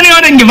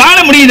வேதனையோட இங்க வாழ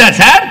முடியுதா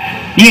சார்?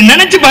 நீங்க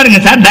நினைச்சு பாருங்க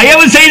சார்.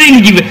 தயவு செய்து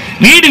இன்னைக்கு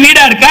வீடு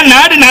வீடா இருக்கா,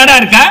 நாடு நாடா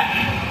இருக்கா?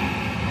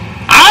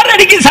 6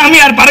 அடிக்கு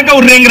சாமியார் பறக்க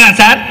விடுறேங்கிறான்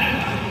சார்.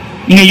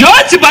 நீங்க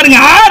யோசிச்சு பாருங்க,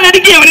 6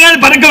 அடிக்கு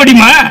எவனையாவது பறக்க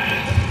முடியுமா?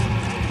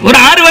 ஒரு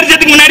 6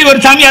 வருஷத்துக்கு முன்னாடி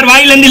ஒரு சாமியார்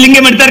வாயில இருந்து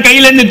லிங்கம் எடுத்தார்,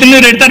 கையில இருந்து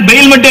திண்ணூர் எடுத்தார்,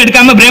 பெயில் மட்டும்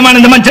எடுக்காம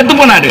பிரேமானந்தமா செத்து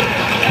போனாரு.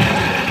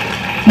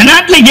 இந்த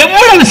நாட்டில்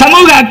எவ்வளவு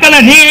சமூக அக்கறை.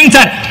 நீங்க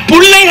சார்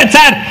பிள்ளைங்க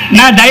சார்,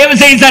 நான் தயவு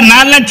செய்து சார்,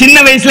 நான் சின்ன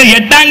வயசுல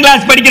 8ஆம்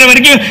கிளாஸ் படிக்கிற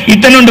வரைக்கும்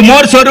இத்தனோண்டு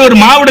மோர் சோறு ஒரு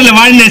மாவுடல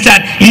வாழ்ந்தேன்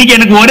சார். இன்னைக்கு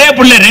எனக்கு ஒரே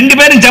புள்ள, 2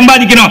 பேரும்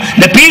சம்பாதிக்கிறோம்.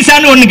 இந்த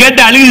பீஸான்னு ஒண்ணு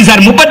கேட்டு அழுகுது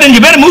சார்.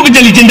 35 பேர் மூக்கு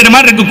ஜல்லி சிந்துற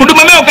மாதிரி இருக்கு.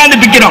 குடும்பமே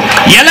உட்கார்ந்து பிக்கிறோம்.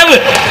 எளவு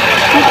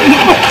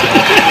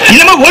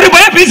இனிமே ஒரு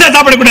பையன் பீஸா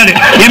சாப்பிடக்கூடாது.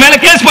 என் மேல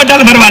கேஸ்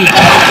போட்டாலும் பரவாயில்ல.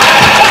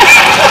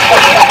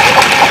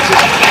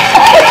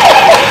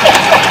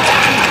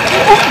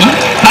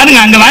 பாருங்க,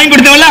 அங்க வாங்கி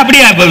கொடுத்தவங்க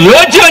அப்படியே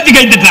யோசிச்சு வச்சு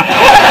கைத்துட்டான்.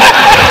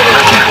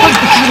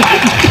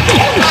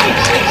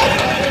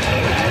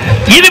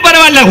 இது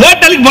பரவாயில்ல.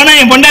 ஹோட்டலுக்கு போனா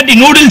என் பொண்டாட்டி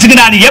நூடுல்ஸ்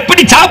அது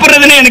எப்படி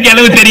சாப்பிடுறதுன்னு எனக்கு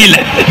அளவு தெரியல.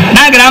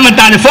 நான்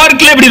கிராமத்தை அது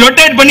ஃபோர்க்ல இப்படி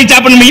ரொட்டேட் பண்ணி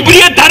சாப்பிடணும்,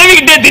 இப்படியே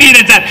தடவிக்கிட்டே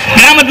தெரியல சார்.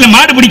 கிராமத்துல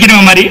மாடு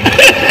பிடிக்கிற மாதிரி.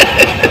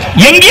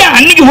 எங்கேயா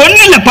அன்னைக்கு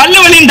ஒண்ணு இல்ல, பல்லு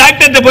வலியும்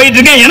டாக்டர்கிட்ட போயிட்டு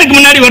இருக்கேன். எனக்கு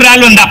முன்னாடி ஒரு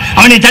ஆள் வந்தான்.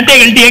 அவனை சட்டை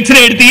கழட்டி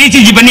எக்ஸ்ரே எடுத்து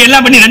இசிஜி பண்ணி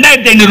எல்லாம் பண்ணி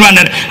 2500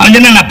 ரூபாய். அவன்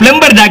சொன்னா, நான்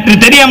பிளம்பர்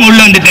டாக்டர், தெரியாம உள்ள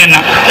வந்துட்டேன்.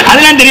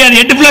 அதெல்லாம் தெரியாது,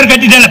 8 ஃப்ளோர்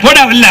கட்டிட்டேன்,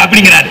 போடா இல்ல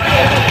அப்படிங்கிறாரு.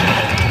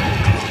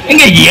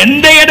 எங்க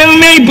எந்த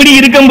இடமுமே இப்படி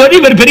இருக்கும்போது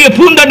இவர் பெரிய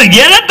பூந்தோட்டம்,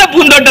 எதத்த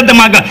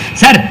பூந்தோட்டத்தமாக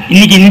சார்.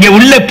 இன்னைக்கு இங்க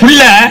உள்ள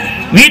புள்ள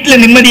வீட்டுல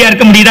நிம்மதியா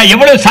இருக்க முடியுதா?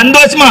 எவ்வளவு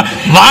சந்தோஷமா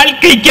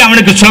வாழ்க்கைக்கு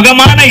அவனுக்கு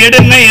சுகமான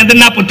இடம்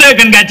எதுனா புத்தக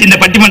கண்காட்சி இந்த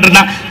பட்டிமன்றம்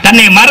தான்.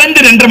 தன்னை மறந்து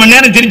 2.5 மணி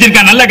நேரம்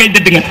சிரிச்சிருக்கா. நல்லா கை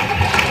தட்டுங்க.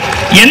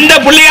 எந்த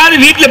பிள்ளையாவது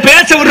வீட்டுல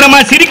பேச விடுறோமா,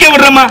 சிரிக்க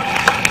விடுறோமா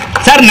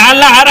சார்?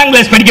 நான் 6ஆம்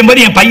கிளாஸ் படிக்கும்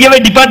போது என் பையவே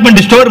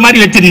டிபார்ட்மெண்ட் ஸ்டோர்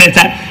மாதிரி வச்சிருந்தேன்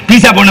சார்.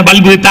 பீசா போன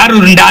பல்பு,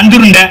 தாரூருண்டை,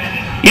 அந்துருண்டை.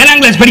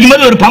 7ஆம் கிளாஸ்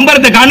படிக்கும்போது ஒரு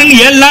பம்பரத்தை காணுன்னு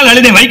 7 நாள்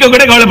அழுதேன். வைக்க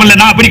கூட கவலைப்படல,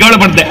 நான் அப்படி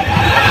கவலைப்படுத்தேன்.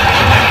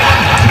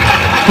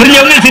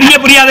 புரிஞ்சவங்க சிரிக்க,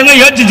 புரியாதவங்க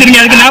யோசிச்சிருங்க,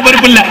 அதுக்கு நான்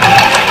பொறுப்பு இல்லை.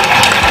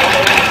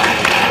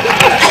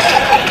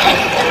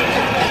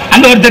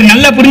 அங்க ஒருத்தர்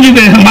நல்லா புரிஞ்சு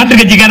மாற்று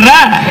கட்சிக்காரரா.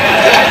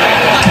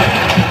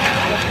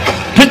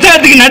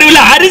 புத்தகத்துக்கு நடுவில்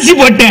அரிசி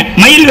போட்டேன்,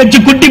 மயில் வச்சு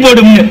குட்டி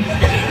போடும்.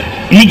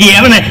 இன்னைக்கு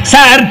எவன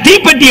சார்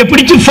தீப்பெட்டியை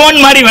பிடிச்சு போன்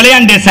மாதிரி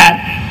விளையாண்டேன் சார்.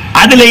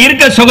 அதுல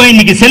இருக்க சுகம்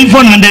இன்னைக்கு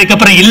செல்போன் வந்ததுக்கு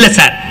அப்புறம் இல்ல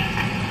சார்.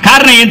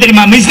 காரணம் ஏன்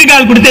தெரியுமா? மிஸ்டு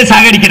கால் கொடுத்தே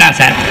சாகடிக்கிறான்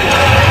சார்.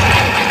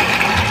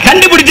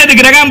 கண்டுபிடிச்சது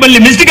கிரகாம்பள்ளி,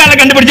 மிஸ்டு காலை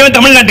கண்டுபிடிச்சவன்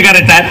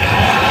தமிழ்நாட்டுக்காரன் சார்.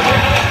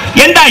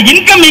 ஏண்டா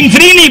இன்கமிங்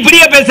ஃப்ரீ நீ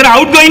இப்படியே பேசுற,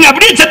 அவுட் கோயிங்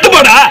அப்படியே செத்து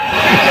போடா.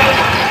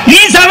 நீ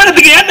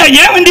சாவறதுக்கு ஏன்டா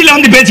ஏன் வண்டியில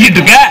வந்து பேசிக்கிட்டு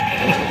இருக்க?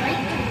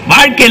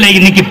 வாழ்க்கையில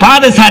இன்னைக்கு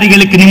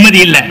பாதசாரிகளுக்கு நிம்மதி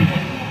இல்ல,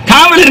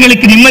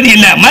 காவலர்களுக்கு நிம்மதி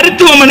இல்ல,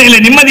 மருத்துவமனையில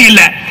நிம்மதி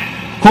இல்ல.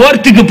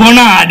 கோர்ட்டுக்கு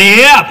போனா அடே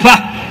அப்பா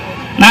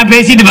நான்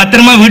பேசிட்டு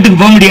பத்திரமா வீட்டுக்கு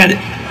போக முடியாது.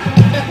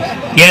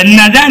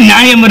 என்னதான்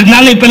நியாயம்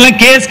இருந்தாலும் இப்ப எல்லாம்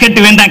கேஸ்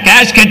கட்டு வேண்டாம்,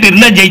 கேஷ் கட்டு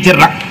இருந்தா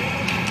ஜெயிச்சிடறான்.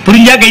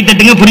 புரிஞ்சா கை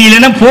தட்டுங்க,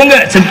 புரியலன்னா போங்க,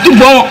 செத்து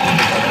போவோம்.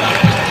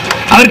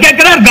 அவர்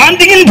கேட்கிறார்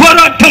காந்தியின்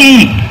போராட்டம்.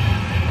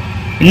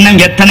 இன்னும்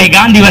எத்தனை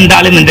காந்தி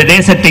வந்தாலும் இந்த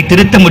தேசத்தை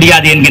திருத்த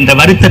முடியாது என்கின்ற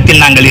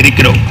வருத்தத்தில் நாங்கள்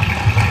இருக்கிறோம்.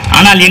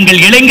 ஆனால்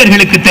எங்கள்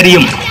இளைஞர்களுக்கு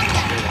தெரியும்,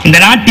 இந்த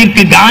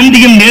நாட்டிற்கு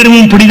காந்தியும்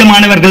நேருவும்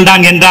புனிதமானவர்கள்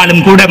தான்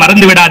என்றாலும் கூட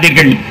மறந்து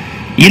விடாதீர்கள்,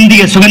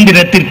 இந்திய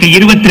சுதந்திரத்திற்கு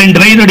 22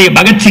 வயதுடைய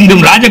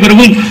பகத்சிங்கும்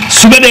ராஜகுருவும்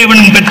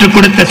சுகதேவனும் பெற்றுக்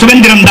கொடுத்த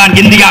சுதந்திரம் தான்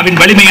இந்தியாவின்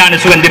வலிமையான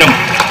சுதந்திரம்.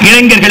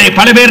 இளைஞர்களை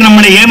பல பேர்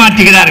நம்மளை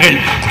ஏமாற்றுகிறார்கள்.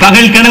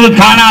 பகல் கனவு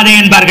காணாதே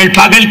என்பார்கள்,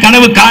 பகல்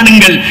கனவு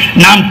காணுங்கள்.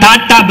 நாம்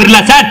டாடா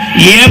பிர்லா சார்,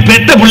 ஏன்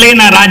பெத்த பிள்ளைய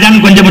நான்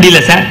ராஜான்னு கொஞ்சம்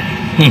முடியல சார்.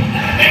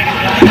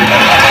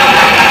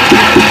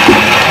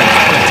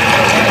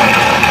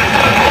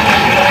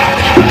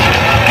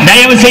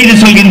 தயவு செய்து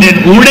சொல்கின்றேன்,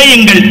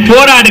 உடையுங்கள்,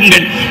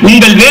 போராடுங்கள்,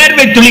 உங்கள்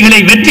வேர்வை துளிகளை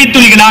வெற்றி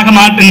துளிகளாக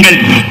மாற்றுங்கள்.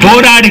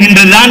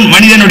 போராடுகின்றதுதான்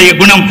மனிதனுடைய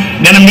குணம்.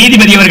 கனம்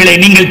நீதிபதி அவர்களே,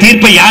 நீங்கள்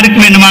தீர்ப்பை யாருக்கு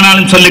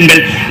வேண்டுமானாலும்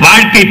சொல்லுங்கள்.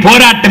 வாழ்க்கை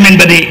போராட்டம்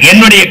என்பது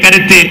என்னுடைய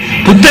கருத்து.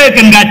 புத்தக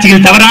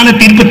கண்காட்சியில் தவறான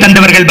தீர்ப்பு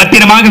தந்தவர்கள்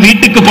பத்திரமாக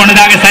வீட்டுக்கு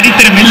போனதாக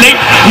சரித்திரம் இல்லை.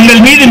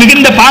 உங்கள் மீது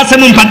மிகுந்த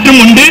பாசமும்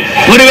பற்றும் உண்டு.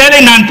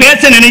 ஒருவேளை நான்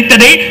பேச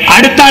நினைத்ததை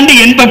அடுத்த ஆண்டு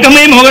என்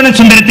பக்கமே மோகன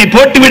சுந்தரத்தை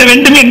போட்டுவிட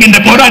வேண்டும்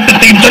என்கின்ற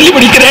போராட்டத்தையும் சொல்லி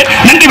முடிக்கிறேன்.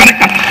 நன்றி,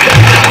 வணக்கம்.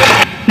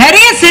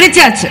 நிறைய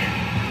சிரிச்சாச்சு.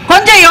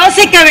 கொஞ்சம்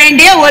யோசிக்க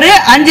வேண்டிய ஒரு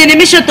 5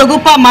 நிமிஷ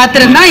தொகுப்பா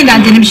மாத்திரம் தான் இந்த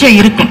 5 நிமிஷம்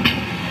இருக்கும்.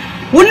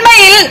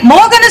 உண்மையில்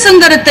மோகன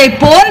சுந்தரத்தை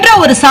போன்ற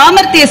ஒரு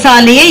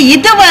சாமர்த்தியசாலியை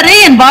இதுவரை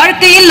என்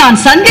வாழ்க்கையில் நான்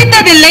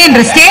சந்தித்ததில்லை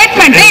என்ற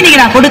ஸ்டேட்மெண்ட்டை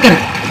இன்னைக்கு நான்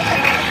கொடுக்கிறேன்.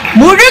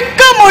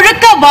 முழுக்க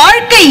முழுக்க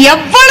வாழ்க்கை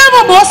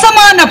எவ்வளவு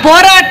மோசமான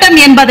போராட்டம்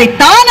என்பதை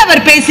தான்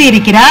அவர் பேசி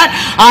இருக்கிறார்.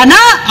 ஆனா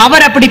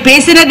அவர் அப்படி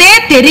பேசினதே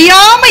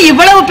தெரியாம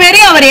இவ்வளவு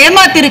பேரையும் அவர்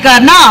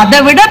ஏமாத்திருக்காருன்னா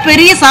அதை விட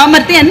பெரிய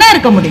சாமர்த்தியம் என்ன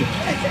இருக்க முடியும்?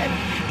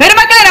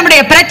 பெருமக்களே,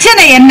 நம்முடைய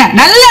பிரச்சனை என்ன?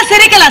 நல்லா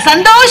சிரிக்கலாம்,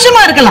 சந்தோஷமா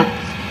இருக்கலாம்,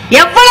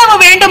 எவ்வளவு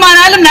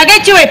வேண்டுமானாலும்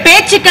நகைச்சுவை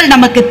பேச்சுக்கள்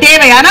நமக்கு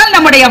தேவை. ஆனால்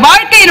நம்முடைய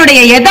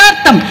வாழ்க்கையினுடைய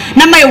யதார்த்தம்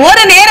நம்மை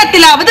ஒரு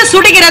நேரத்திலாவது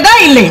சுடுகிறதா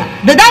இல்லையா?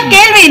 இதுதான்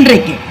கேள்வி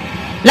இன்றைக்கு.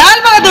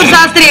 லால் பகதூர்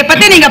சாஸ்திரியை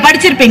பத்தி நீங்க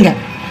படிச்சிருப்பீங்க.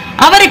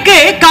 அவருக்கு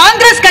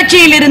காங்கிரஸ்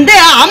கட்சியில் இருந்து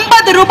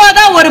 50 ரூபாய்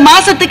தான் ஒரு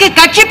மாசத்துக்கு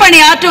கட்சி பணி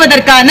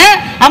ஆற்றுவதற்கான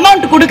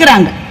அமௌண்ட்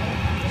கொடுக்கறாங்க.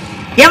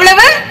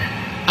 எவ்வளவு?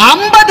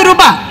 50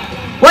 ரூபாய்.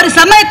 ஒரு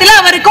சமயத்துல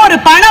அவருக்கு ஒரு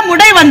பண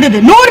முடை வந்தது,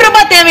 100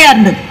 ரூபாய் தேவையா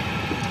இருந்தது.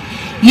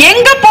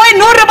 எங்க போய்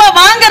 100 ரூபாய்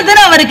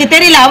வாங்குறதுன்னு அவருக்கு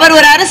தெரியல. அவர்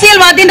ஒரு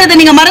அரசியல்வாதின்றதை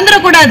நீங்க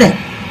மறந்துடக்கூடாது.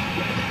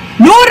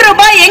 100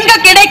 ரூபாய்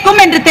எங்க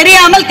கிடைக்கும் என்று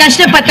தெரியாமல்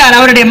கஷ்டப்பட்டார்.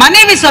 அவருடைய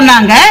மனைவி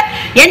சொன்னாங்க,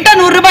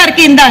 என்கிட்ட 100 ரூபாய்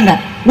இருக்கு, இந்தாங்க.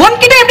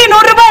 உன்கிட்ட எப்படி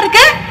 100 ரூபாய்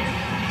இருக்கு?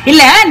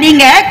 இல்ல,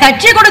 நீங்க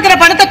கட்சி கொடுக்கிற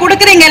பணத்தை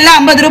கொடுக்குறீங்கல்ல,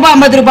 50 ரூபாய்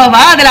 50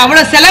 ரூபாவா, அதுல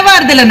அவ்வளவு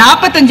செலவாருது இல்ல,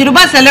 45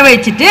 ரூபாய்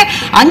செலவழிச்சிட்டு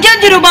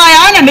 5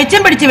 ரூபாயா நான்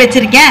மிச்சம் பிடிச்சு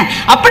வச்சிருக்கேன்,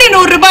 அப்படி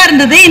 100 ரூபாய்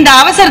இருந்தது, இந்த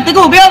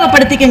அவசரத்துக்கு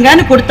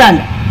உபயோகப்படுத்திக்கங்கன்னு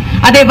கொடுத்தாங்க.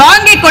 அதை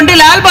வாங்கி கொண்டு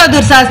லால்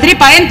பகதூர் சாஸ்திரி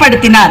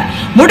பயன்படுத்தினார்.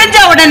 முடிஞ்ச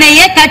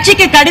உடனேயே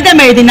கட்சிக்கு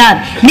கடிதம் எழுதினார்.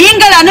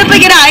 நீங்கள்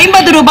அனுப்புகிற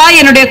 50 ரூபாய்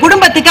என்னுடைய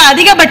குடும்பத்துக்கு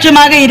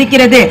அதிகபட்சமாக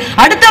இருக்கிறது,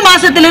 அடுத்த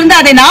மாசத்திலிருந்து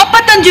அதை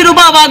 45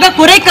 ரூபாவாக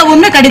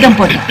குறைக்கவும் கடிதம்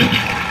போட்டார்.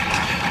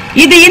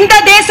 இது இந்த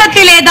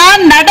தேசத்திலே தான்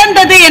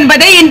நடந்தது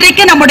என்பதை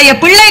இன்றைக்கு நம்முடைய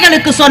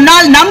பிள்ளைகளுக்கு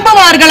சொன்னால்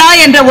நம்புவார்களா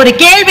என்ற ஒரு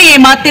கேள்வியை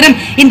மாத்திரம்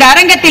இந்த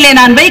அரங்கத்திலே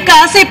நான் வைக்க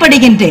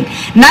ஆசைப்படுகின்றேன்.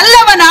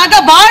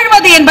 நல்லவனாக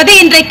வாழ்வது என்பது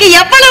இன்றைக்கு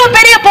எவ்வளவு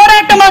பெரிய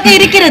போராட்டமாக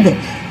இருக்கிறது.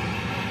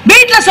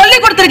 வீட்டுல சொல்லி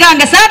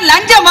கொடுத்திருக்காங்க, சார்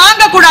லஞ்சம்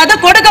வாங்க கூடாது,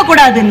 கொடுக்க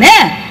கூடாதுன்னு.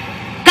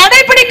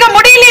 கடைபிடிக்க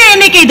முடியலையே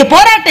இன்னைக்கு. இது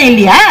போராட்டம்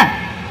இல்லையா?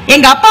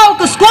 எங்க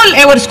அப்பாவுக்கு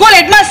ஒரு ஸ்கூல்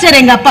ஹெட்மாஸ்டர்.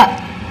 எங்க அப்பா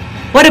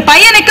ஒரு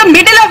பையனுக்கு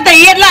மிடில் ஆஃப் த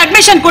இயர்ல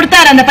அட்மிஷன்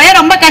கொடுத்தாரு. அந்த பையன்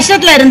ரொம்ப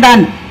கஷ்டத்துல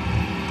இருந்தான்,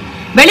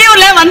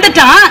 வெளியூர்ல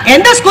வந்துட்டான்,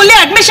 எந்த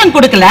ஸ்கூல்லயும் அட்மிஷன்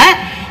கொடுக்கல.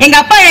 எங்க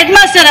அப்பா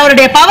ஹெட்மாஸ்டர்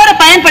அவருடைய பவரை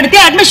பயன்படுத்தி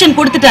அட்மிஷன்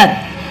கொடுத்துட்டார்.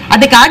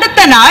 அதுக்கு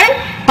அடுத்த நாள்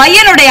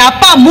பையனுடைய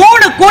அப்பா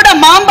 3 கூட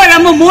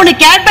மாம்பழமும் 3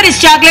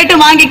 கேட்பரிஸ்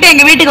சாக்லேட்டும் வாங்கிட்டு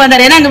எங்க வீட்டுக்கு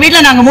வந்தார். ஏன்னா எங்க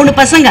வீட்டுல நாங்க 3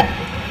 பசங்க,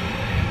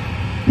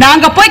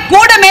 நாங்க போய்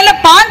கூட மேல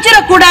பாஞ்சிட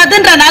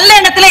கூடாதுன்ற நல்ல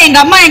எண்ணத்துல எங்க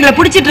அம்மா எங்களை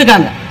பிடிச்சிட்டு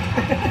இருக்காங்க.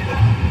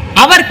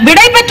 அவர்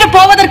விடை பெற்று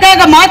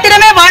போவதற்காக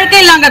மாத்திரமே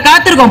வாழ்க்கையில் நாங்க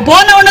காத்திருக்கோம்.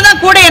 போன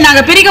ஒண்ணுதான் கூட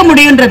நாங்க பிரிக்க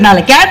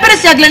முடியும்ன்றதுனால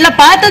கேட்பரிஸ் சாக்லேட்ல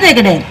பார்த்ததே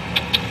கிடையாது.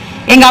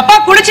 எங்க அப்பா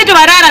குளிச்சுட்டு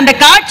வராரு, அந்த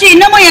காட்சி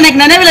இன்னமும்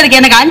எனக்கு நினைவில் இருக்கு.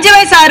 எனக்கு 5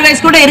 வயசு 6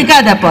 வயசு கூட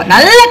இருக்காது. அப்போ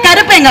நல்ல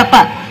கருப்பு, எங்க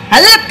அப்பா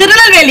நல்ல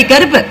திருநெல்வேலி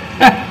கருப்பு,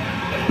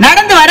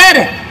 நடந்து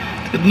வராரு.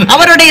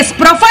 அவருடைய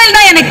ப்ரொஃபைல்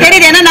தான் எனக்கு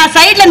தெரியுது, ஏன்னா நான்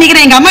சைட்ல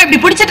நிக்கிறேன். எங்க அம்மா இப்படி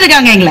பிடிச்சிட்டு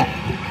இருக்காங்க எங்களை.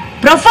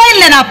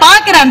 ப்ரொஃபைல்ல நான்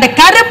பார்க்கிற அந்த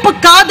கருப்பு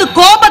காது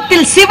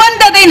கோபத்தில்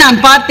சிவந்ததை நான்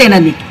பார்த்தேன்.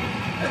 அன்னைக்கு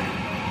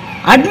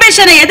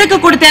அட்மிஷனை எதுக்கு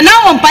கொடுத்தேன்னா,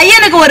 உன்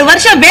பையனுக்கு ஒரு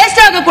வருஷம்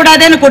வேஸ்ட் ஆக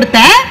கூடாதுன்னு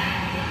கொடுத்தேன்.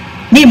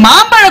 நீ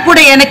மாம்பழ கூட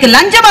எனக்கு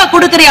லஞ்சமா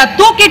கொடுக்கறியா,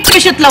 தூக்கிட்டு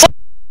விஷயத்துல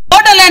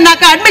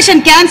ஓடலைன்னாக்கா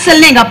அட்மிஷன்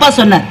கேன்சல் எங்க அப்பா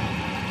சொன்னார்.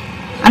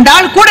 அந்த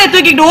ஆள் கூட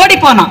தூக்கிட்டு ஓடி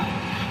போனான்.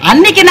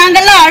 அன்னைக்கு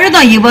நாங்கெல்லாம்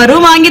அழுதோம்,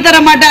 இவரும் வாங்கி தர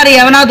மாட்டாரு,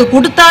 எவனாவது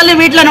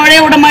கொடுத்தாலும் வீட்டுல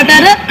நுழைய விட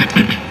மாட்டாரு.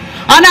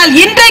 ஆனால்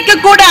இன்றைக்கு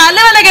கூட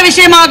அலுவலக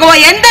விஷயமாகவோ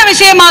எந்த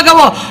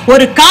விஷயமாகவோ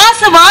ஒரு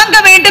காசு வாங்க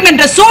வேண்டும்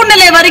என்ற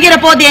சூழ்நிலை வருகிற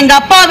போது எங்க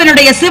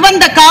அப்பாவினுடைய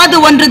சிவந்த காது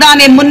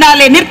ஒன்றுதான் என்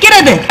முன்னாலே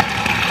நிற்கிறது.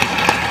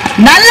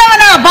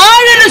 நல்லவனா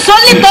வாழன்னு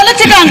சொல்லி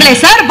தொலைச்சிட்டாங்களே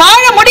சார்,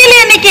 வாழ முடியல.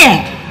 இன்னைக்கு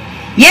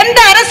எந்த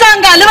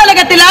அரசாங்க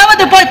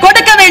அலுவலகத்திலாவது போய்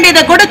கொடுக்க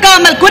வேண்டியதை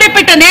கொடுக்காமல்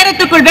குறிப்பிட்ட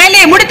நேரத்துக்குள்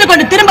வேலையை முடித்துக்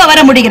கொண்டு திரும்ப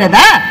வர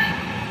முடிகிறதா?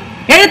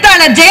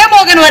 எழுத்தாளர்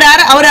ஜெயமோகன்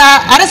ஒரு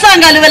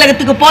அரசாங்க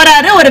அலுவலகத்துக்கு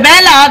போறாரு, ஒரு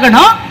வேலை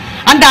ஆகணும்.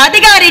 அந்த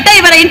அதிகாரிட்ட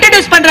இவரை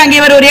இன்ட்ரோடியூஸ் பண்றாங்க,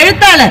 இவர் ஒரு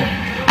எழுத்தாளர்.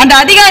 அந்த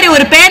அதிகாரி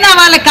ஒரு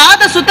பேனாவால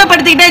காதை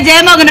சுத்தப்படுத்திக்கிட்டே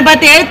ஜெயமோகனை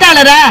பார்த்து,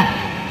 எழுத்தாளரா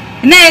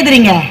என்ன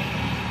எழுதுறீங்க,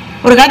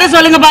 ஒரு கதை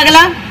சொல்லுங்க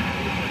பார்க்கலாம்.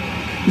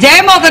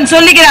 ஜெயமோகன்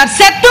சொல்லுகிறார்,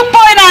 செத்து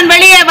போய் நான்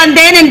வெளியே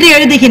வந்தேன் என்று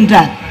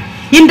எழுதுகின்றார்.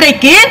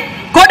 இன்றைக்கு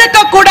கொடுக்க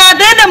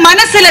கூடாதுன்னு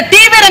மனசுல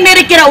தீவிரம்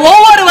இருக்கிற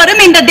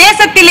ஒவ்வொருவரும் இந்த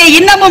தேசத்திலே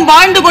இன்னமும்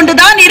வாழ்ந்து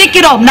கொண்டுதான்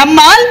இருக்கிறோம்.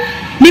 நம்மால்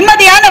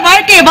நிம்மதியான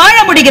வாழ்க்கையை வாழ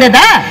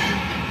முடிகிறதா?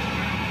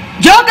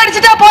 ஜோக்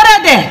அடிச்சுட்டா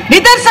போறாது,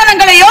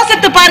 நிதர்சனங்களை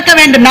யோசித்து பார்க்க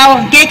வேண்டும்.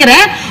 நான்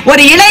கேட்கிறேன்,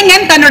 ஒரு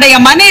இளைஞன் தன்னுடைய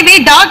மனைவி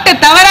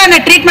டாக்டர் தவறான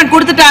ட்ரீட்மெண்ட்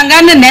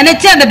கொடுத்துட்டாங்கன்னு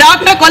நினைச்சு அந்த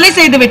டாக்டர் கொலை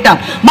செய்து விட்டான்.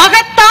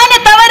 மகத்தான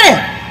தவறு,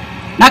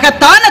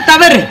 மகத்தான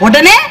தவறு.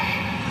 உடனே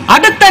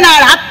அடுத்த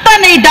நாள்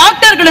அத்தனை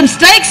டாக்டர்களும்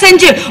ஸ்ட்ரைக்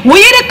செஞ்சு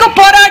உயிருக்கு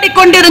போராடி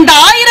கொண்டிருந்த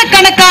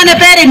ஆயிரக்கணக்கான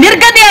பேரை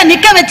நிர்கதியா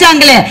நிக்க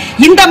வச்சாங்களே.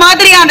 இந்த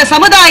மாதிரியான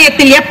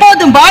சமுதாயத்தில்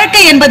எப்போதும்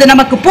வாழ்க்கை என்பது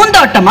நமக்கு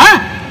பூந்தோட்டமா?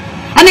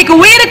 அன்னைக்கு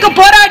உயிருக்கு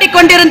போராடி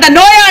கொண்டிருந்த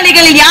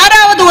நோயாளிகளில்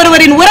யாராவது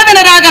ஒருவரின்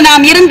உறவினராக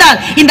நாம் இருந்தால்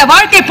இந்த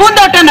வாழ்க்கை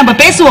பூந்தோட்டம் நம்ம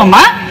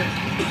பேசுவோமா?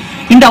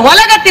 இந்த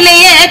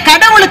உலகத்திலேயே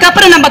கடவுளுக்கு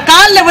அப்புறம் நம்ம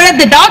காலில்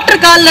விழுந்து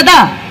டாக்டர் காலில்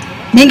தான்,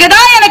 நீங்க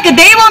தான் எனக்கு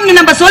தெய்வம்னு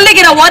நம்ம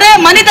சொல்லுகிற ஒரே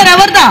மனிதர்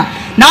அவர் தான்.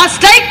 நான்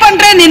ஸ்ட்ரைக்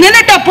பண்றேன், நீ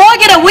நின்னுட்ட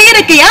போகிற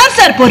உயிருக்கு யார்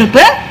சார்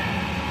பொறுப்பு?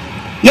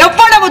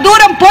 எவ்வளவு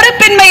தூரம்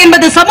பொறுப்பின்மை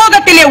என்பது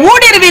சமூகத்திலே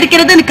ஊடுருவி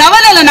இருக்கிறதுன்னு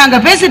கவலையில நாங்க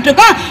பேசிட்டு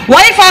இருக்கோம்.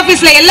 ஒய்ஃப்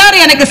ஆபீஸ்ல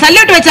எல்லாரும் எனக்கு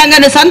சல்யூட்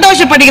வச்சாங்கன்னு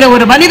சந்தோஷப்படுகிற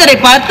ஒரு மனிதரை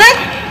பார்த்து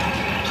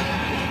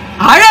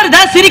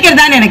அழறதா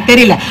சிரிக்கிறதான்னு எனக்கு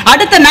தெரியல.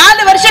 அடுத்த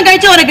 4 வருஷம்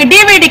கழிச்சு உனக்கு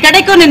டிவிடி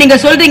கிடைக்கும்னு நீங்க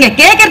சொல்றீங்க,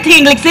 கேட்கறதுக்கு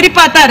எங்களுக்கு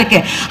சிரிப்பா தான் இருக்கு.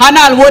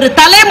 ஆனால் ஒரு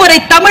தலைமுறை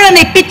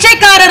தமிழனை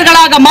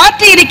பிச்சைக்காரர்களாக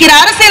மாற்றி இருக்கிற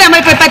அரசியல்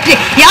அமைப்பை பற்றி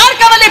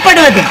யார்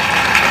கவலைப்படுவது?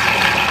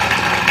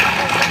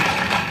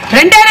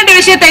 2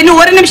 விஷயத்தை இன்னும்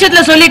ஒரு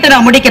நிமிஷத்துல சொல்லிட்டு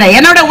நான் முடிக்கிறேன்.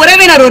 என்னோட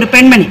உறவினர் ஒரு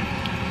பெண்மணி,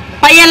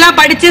 பையன்லாம்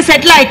படிச்சு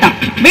செட்டில் ஆயிட்டான்.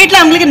 வீட்டுல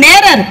அவங்களுக்கு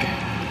நேரம் இருக்கு.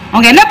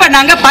 அவங்க என்ன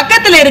பண்ணாங்க,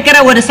 பக்கத்துல இருக்கிற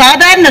ஒரு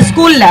சாதாரண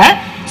ஸ்கூல்ல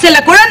சில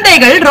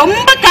குழந்தைகள்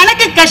ரொம்ப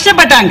கணக்கு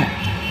கஷ்டப்பட்டாங்க.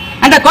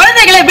 அந்த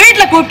குழந்தைகளை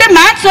வீட்டுல கூப்பிட்டு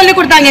மேத்ஸ் சொல்லி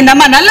கொடுத்தாங்க. இந்த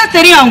அம்மா நல்லா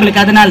தெரியும்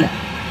அவங்களுக்கு. அதனால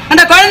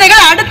அந்த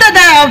குழந்தைகள் அடுத்த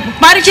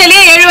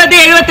பரீட்சையிலேயே 70,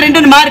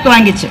 72 மார்க்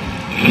வாங்கிச்சு.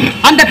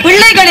 அந்த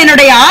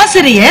பிள்ளைகளினுடைய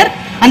ஆசிரியர்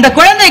அந்த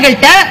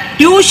குழந்தைகள்கிட்ட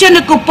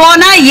டியூஷனுக்கு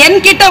போனா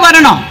என்கிட்ட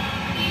வரணும்,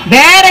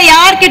 வேற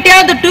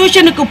யார்கிட்டயாவது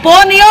டியூஷனுக்கு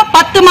போனியோ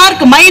 10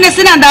 மார்க் மைனஸ்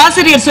அந்த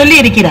ஆசிரியர் சொல்லி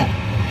இருக்கிறார்.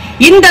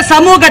 இந்த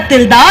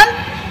சமூகத்தில் தான்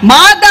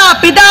மாதா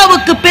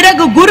பிதாவுக்கு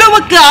பிறகு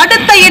குருவுக்கு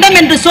அடுத்த இடம்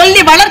என்று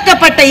சொல்லி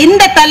வளர்க்கப்பட்ட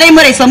இந்த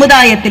தலைமுறை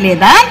சமுதாயத்திலே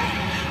தான்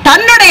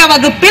தன்னுடைய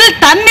வகுப்பில்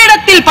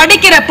தன்னிடத்தில்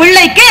படிக்கிற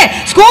பிள்ளைக்கு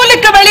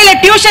ஸ்கூலுக்கு வெளியில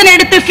டியூஷன்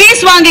எடுத்து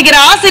ஃபீஸ் வாங்குகிற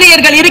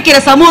ஆசிரியர்கள் இருக்கிற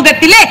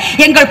சமூகத்திலே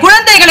எங்கள்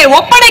குழந்தைகளை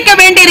ஒப்படைக்க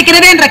வேண்டி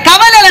இருக்கிறது என்ற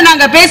கவலையில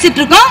நாங்க பேசிட்டு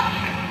இருக்கோம்.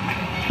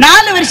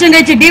 4 வருஷம்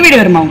கழிச்சு டிவிடி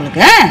வருமா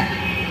உங்களுக்கு?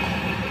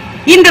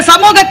 இந்த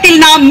சமூகத்தில்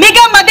நாம் மிக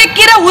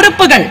மதிக்கிற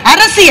உறுப்புகள்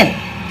அரசியல்,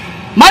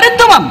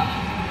 மருத்துவம்,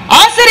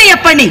 ஆசிரிய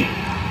பணி,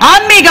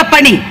 ஆன்மீக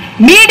பணி,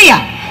 மீடியா,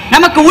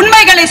 நமக்கு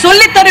உண்மைகளை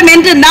சொல்லித்தரும்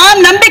என்று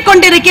நாம்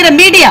நம்பிக்கொண்டிருக்கிற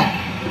மீடியா,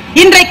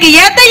 இன்றைக்கு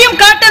எதையும்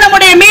காட்ட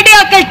நம்முடைய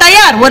மீடியாக்கள்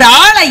தயார். ஒரு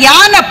ஆளை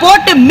யானை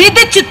போட்டு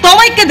மிதிச்சு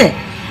துவைக்குது,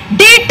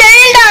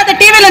 டீடைல்டா அந்த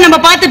டிவில நம்ம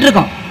பார்த்துட்டு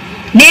இருக்கோம்.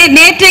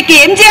 நேற்றைக்கு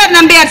எம்ஜிஆர்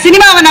நம்பியார்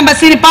சினிமாவை நம்ம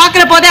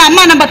பாக்குற போதே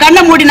அம்மா நம்ம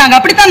கண்ணை மூடினாங்க,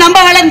 அப்படித்தான் நம்ம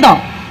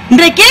வளர்ந்தோம்.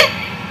 இன்றைக்கு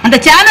அந்த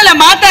சேனலை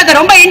மாத்தாத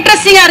ரொம்ப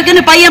இன்ட்ரெஸ்டிங்கா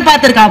இருக்குன்னு பையன்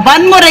பார்த்திருக்கான்.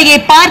 வன்முறையை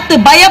பார்த்து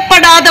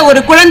பயப்படாத ஒரு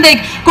குழந்தை,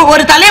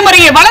 ஒரு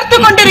தலைமுறையை வளர்த்து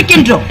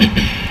கொண்டிருக்கின்றோம்.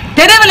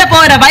 தெருவில்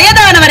போற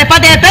வயதானவரை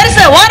பார்த்து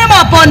பெருசு ஓரமா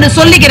போன்னு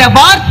சொல்லுகிற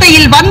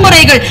வார்த்தையில்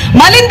வன்முறைகள்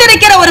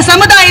மலிந்திருக்கிற ஒரு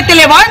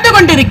சமுதாயத்திலே வாழ்ந்து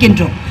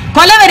கொண்டிருக்கின்றோம்.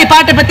 கொலவெறி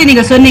பாட்டை பத்தி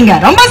நீங்க சொன்னீங்க,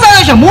 ரொம்ப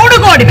சந்தோஷம்.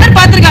 3 கோடி பேர்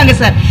பார்த்திருக்காங்க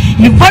சார்.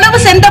 இவ்வளவு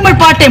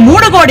செந்தமிழ் பாட்டை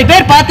 3 கோடி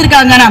பேர்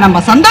பார்த்திருக்காங்கன்னா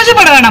நம்ம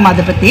சந்தோஷப்பட வேணாம்?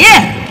 அதை பத்தி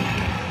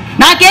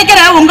நான்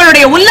கேட்கிறேன்,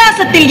 உங்களுடைய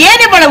உல்லாசத்தில்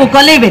ஏன் இவ்வளவு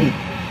கொலைவெறி?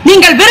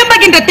 நீங்கள்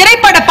விரும்புகின்ற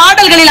திரைப்பட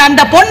பாடல்களில்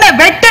அந்த பொண்ணை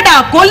வெட்டுடா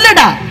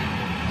கொல்லுடா,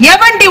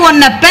 எவண்டி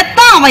ஒன்ன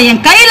பெத்தான், அவன்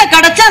என் கையில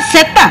கிடைச்சா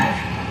செத்தான்.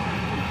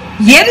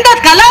 எந்த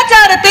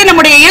கலாச்சாரத்தை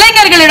நம்முடைய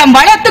இளைஞர்களிடம்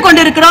வளர்த்து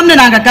கொண்டிருக்கிறோம்னு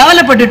நாங்க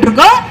கவலைப்பட்டு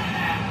இருக்கோம்.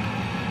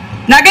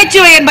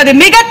 நகைச்சுவை என்பது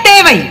மிக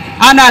தேவை.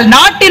 ஆனால்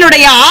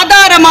நாட்டினுடைய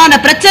ஆதாரமான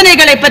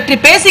பிரச்சனைகளை பற்றி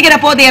பேசுகிற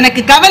போது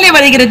எனக்கு கவலை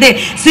வருகிறது.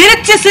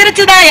 சிரிச்சு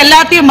சிரிச்சுதான்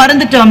எல்லாத்தையும்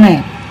மறந்துட்டோமே.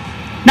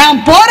 நாம்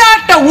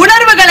போராட்ட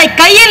உணர்வுகளை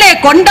கையிலே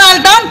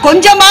கொண்டால்தான்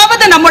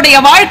கொஞ்சமாவது நம்முடைய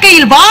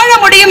வாழ்க்கையில் வாழ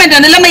முடியும் என்ற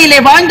நிலைமையிலே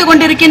வாழ்ந்து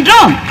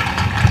கொண்டிருக்கின்றோம்.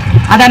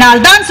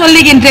 அதனால் தான்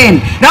சொல்லுகின்றேன்,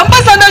 ரொம்ப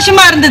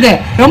சந்தோஷமா இருந்தது,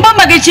 ரொம்ப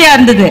மகிழ்ச்சியா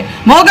இருந்தது.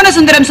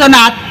 மோகனசுந்தரம்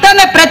சொன்ன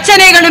அத்தனை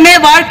பிரச்சனைகளுமே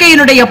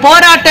வாழ்க்கையினுடைய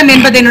போராட்டம்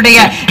என்பதனுடைய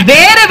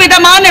வேறு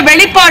விதமான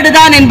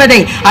வெளிப்பாடுதான் என்பதை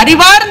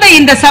அறிவார்ந்த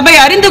இந்த சபை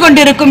அறிந்து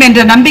கொண்டிருக்கும்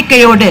என்ற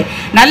நம்பிக்கையோடு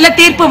நல்ல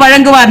தீர்ப்பு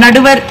வழங்குவார்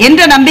நடுவர்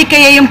என்ற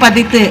நம்பிக்கையையும்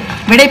பதித்து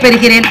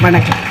விடைபெறுகிறேன்.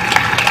 வணக்கம்.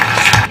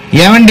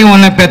 எவண்டி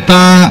உன்னை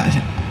பெத்தான்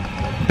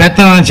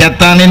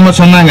செத்தான்னு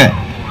சொன்னாங்க.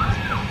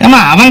 ஏமா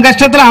அவன்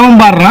கஷ்டத்துல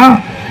அவன் பாடுறான்,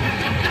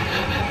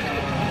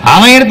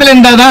 அவன் இடத்துல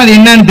இருந்தாதான் அது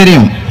என்னன்னு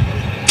தெரியும்.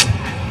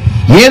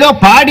 ஏதோ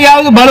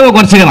பாடியாவது பலுவை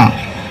குறைச்சிக்கலாம்.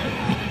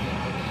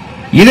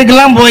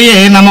 இதுக்கெல்லாம் போய்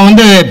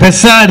நம்ம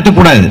பெருசா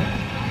எடுத்துக்கூடாது.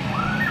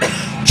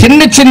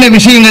 சின்ன சின்ன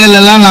விஷயங்களில்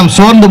எல்லாம் நாம்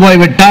சோர்ந்து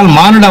போய்விட்டால்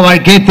மானுட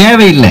வாழ்க்கையே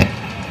தேவையில்லை.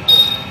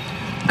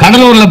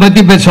 கடலூர்ல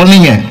பத்தி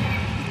சொன்னீங்க,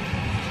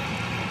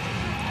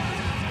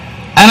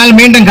 அதனால்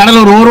மீண்டும்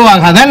கடலூர்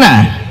உருவாகாதான?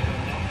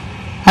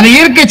 அந்த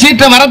இயற்கை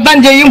சீற்றம்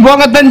வரத்தான் செய்யும்,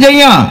 போகத்தான்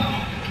செய்யும்.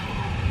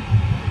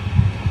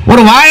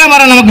 ஒரு வாழை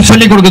மரம் நமக்கு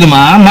சொல்லிக்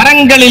கொடுக்குதுமா,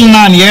 மரங்களில்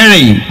நான்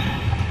ஏழை,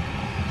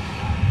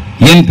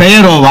 என்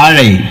பெயரோ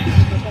வாழை,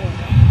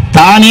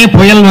 தானே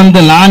புயல் வந்து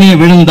நானே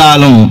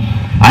விழுந்தாலும்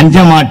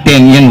அஞ்ச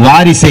மாட்டேன், என்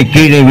வாரிசை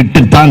கீழே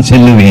விட்டுத்தான்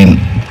செல்லுவேன்.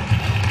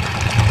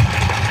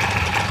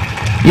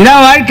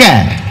 இதான் வாழ்க்கை.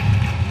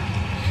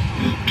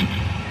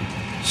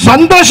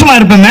 சந்தோஷமா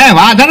இருப்பேங்க.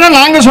 அதெல்லாம்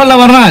நாங்க சொல்ல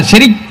வர்றோம்.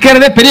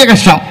 சிரிக்கிறதே பெரிய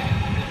கஷ்டம்,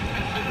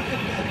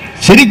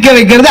 சிரிக்க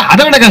வைக்கிறது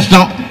அதை விட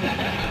கஷ்டம்.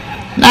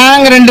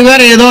 நாங்க ரெண்டு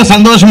பேரும் ஏதோ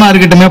சந்தோஷமா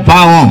இருக்கட்டுமே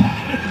பாவம்.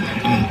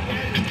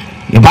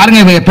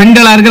 பாருங்க,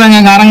 பெண்களா இருக்கிறாங்க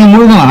அங்க அரங்கம்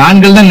முழுதும்,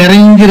 ஆண்கள் தான்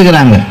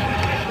நிறைஞ்சிருக்கிறாங்க.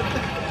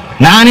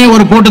 நானே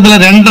ஒரு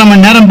கூட்டத்தில் 2.5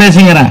 மணி நேரம்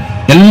பேசுகிறேன்.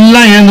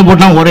 எல்லாம் எழுந்து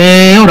போட்டான். ஒரே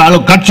ஒரு ஆளு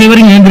கட்சி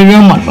வரைக்கும்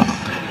எழுந்திருக்கவே மாட்டான்.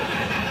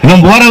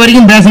 இவன் போற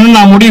வரைக்கும் பேசணும்னு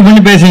நான் முடிவு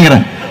பண்ணி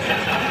பேசுகிறேன்.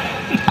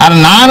 அதை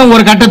நானும்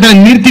ஒரு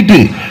கட்டத்தில் நிறுத்திட்டு,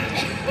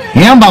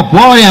 ஏன்பா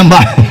போவேன்பா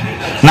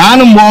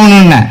நானும்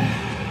போகணும்னு.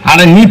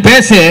 அட நீ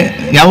பேசு,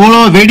 எவ்வளோ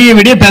வெடிய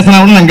வெடிய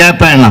பேசினாலும் நான்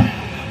கேட்பேன்.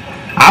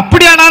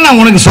 அப்படியாடா நான்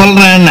உனக்கு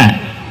சொல்றேன்.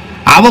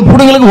 அவ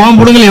புடுங்களுக்கு ஓம்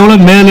புடுங்கள்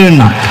எவ்வளவு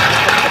மேலுன்னா.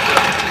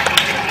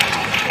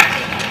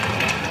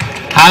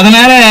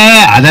 அதனால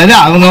அதாவது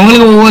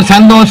அவங்கவுங்களுக்கு ஒவ்வொரு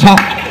சந்தோஷம்.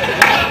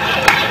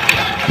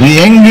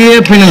 எங்கேயே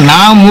பின்ன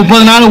நான்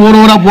 30 நாள்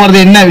ஊரா போறது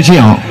என்ன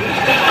விஷயம்?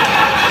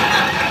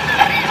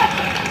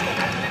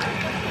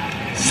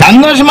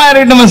 சந்தோஷமா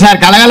இருக்கட்டுமா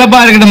சார், கலகலப்பா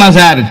இருக்கட்டுமா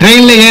சார்.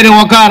 ட்ரெயின்ல ஏறி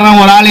உக்காடுறான்,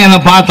 ஒரு ஆள் என்னை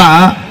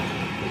பார்த்தான்,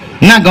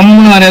 என்ன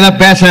கம்முன்னு வர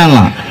ஏதாவது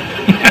பேசலாம்.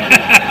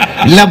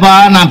 இல்லப்பா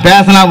நான்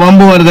பேசினா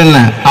வம்பு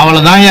வருதுன்னு.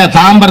 அவ்வளவுதான் என்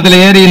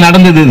தாம்பரத்தில் ஏறி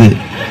நடந்தது. இது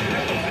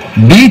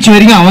பீச்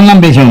வரைக்கும் அவன்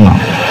தான்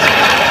பேசணும்.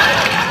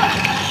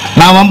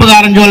 நான்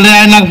வம்புக்காரன் சொல்றியா,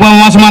 எனக்கு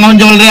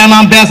மோசமானவன் சொல்றியா,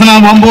 நான் பேசினா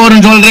வம்பு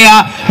வரும் சொல்றியா,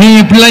 நீ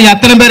இப்படிலாம்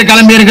எத்தனை பேர்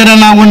கிளம்பி இருக்கிற,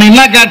 நான் ஒண்ணு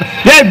என்ன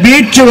கேட்டேன்.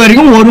 பீச்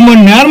வரைக்கும் 1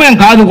 மணி நேரம்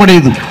என் காது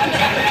குடையுது.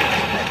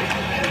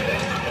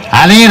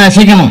 அதையும்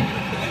ரசிக்கணும்.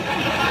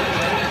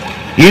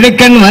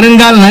 இடுக்கண்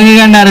வருங்கால்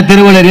நகைகண்டார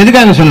திருவள்ளுவர்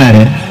எதுக்காக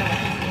சொன்னாரு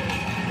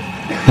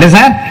இல்ல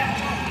சார்?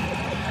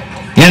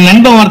 என்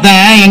நண்பன்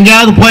ஒருத்தன்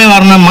எங்கேயாவது போய்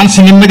வரணும்,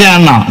 மனசு நிம்மதியா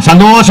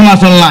சந்தோஷமா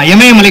சொல்லலாம்,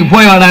 இமயமலைக்கு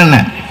போய் வரான்னு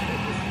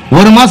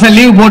 1 மாசம்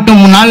லீவ் போட்டு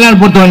 4 நாள்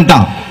போட்டு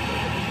வந்துட்டான்.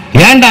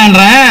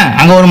 ஏண்டான்றேன்,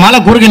 அங்க ஒரு மலை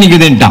குறுக்க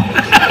நிக்குதுன்ட்டான்.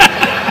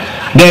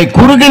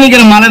 குறுக்க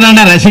நிக்கிற மலை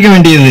தாண்டா ரசிக்க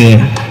வேண்டியது.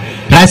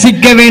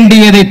 ரசிக்க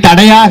வேண்டியதை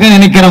தடையாக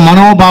நினைக்கிற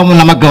மனோபாவம்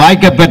நமக்கு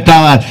வாய்க்க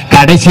பெற்றால்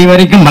கடைசி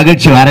வரைக்கும்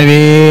மகிழ்ச்சி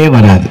வரவே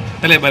வராது.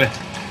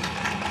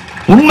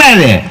 உண்மை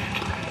அது.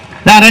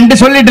 நான் 2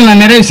 சொல்லிட்டு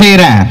நான் நிறைவு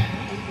செய்யறேன்.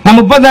 நான்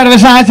 36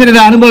 வருஷம்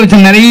ஆசிரியர் அனுபவிச்ச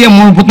நிறைய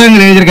 3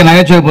 புத்தகங்கள் எழுதியிருக்கேன்,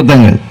 நகைச்சுவை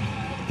புத்தகங்கள்.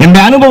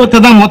 என்னுடைய அனுபவத்தை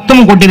தான்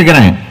மொத்தமும்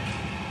கொட்டிருக்கிறேன்.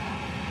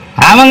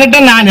 அவங்ககிட்ட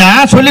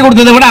நான் சொல்லிக்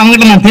கொடுத்ததை விட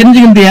அவங்ககிட்ட நான்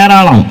தெரிஞ்சுக்கிட்டு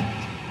ஏராளம்.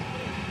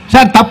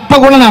 சார் தப்ப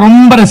கூட நான்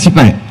ரொம்ப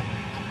ரசிப்பேன்.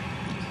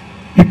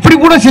 இப்படி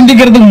கூட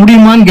சிந்திக்கிறதுக்கு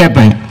முடியுமான்னு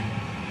கேட்பேன்.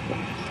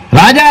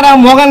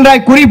 ராஜாராம் மோகன்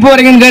ராய் குறிப்பு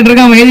வரைக்கும்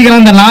கேட்டிருக்கான்,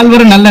 எழுதிக்கிறான். அந்த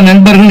 4 நல்ல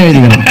நண்பர்கள்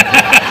எழுதிக்கிறான்.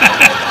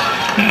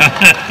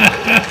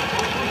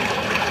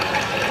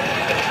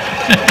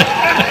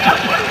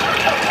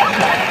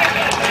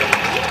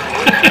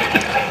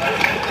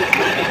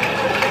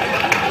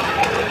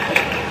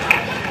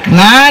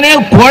 நானே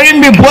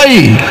குழம்பி போய்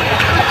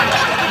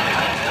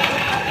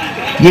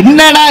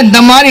என்னடா இந்த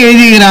மாதிரி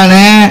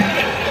எழுதிக்கிறானு.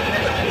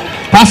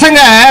 பசங்க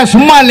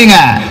சும்மா இல்லைங்க.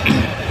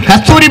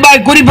 கஸ்தூரி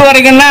பாய் குறிப்பு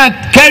வரைக்கும்னா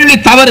கேள்வி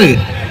தவறு.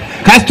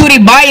 கஸ்தூரி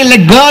பாய் இல்ல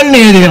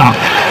கேர்ள்னு எழுதுகிறான்.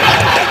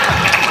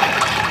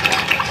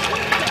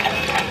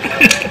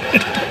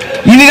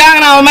 இதுக்காக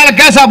நான் அவன் மேல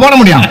கேஸா போட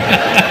முடியும்.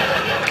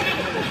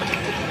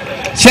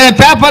 சில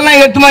பேப்பர்லாம்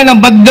எடுத்து மாதிரி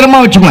நான் பத்திரமா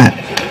வச்சுக்குவேன்.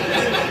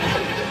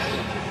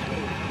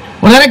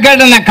 ஒரு தடவை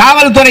கேட்டேன்,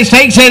 காவல்துறை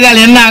ஸ்ட்ரைக்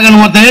செய்தால் என்ன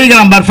ஆகணும் ஒருத்தன்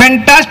எழுதிக்கிறான் பார்.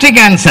 Fantastic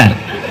answer.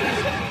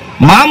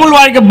 மாமூல்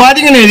வாழ்க்கை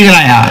பாதிக்குன்னு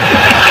எழுதிக்கிறாயா?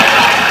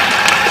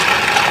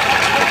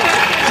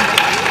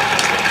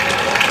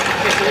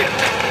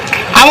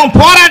 அவன்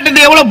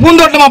போராட்டத்தை எவ்வளவு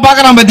பூந்தோட்டமா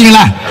பார்க்கறான்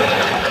பாத்தீங்களா?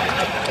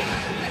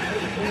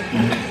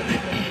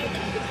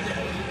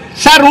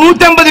 சார்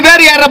 150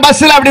 பேர் ஏற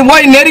பஸ்ல அப்படி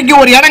போய் நெருக்கி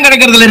ஒரு இடம்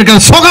கிடைக்கிறதுல இருக்கிற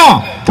சுகம்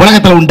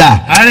உலகத்துல உண்டா?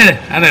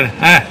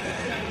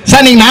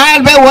 சார் நீங்க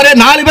 4 பேர் ஒரே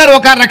 4 பேர்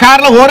உட்கார்ற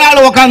கார்ல ஒரு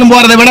ஆள் உட்கார்ந்து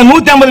போறதை விட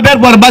 150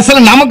 பேர் போற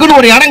பஸ்ல நமக்குன்னு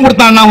ஒரு இடம்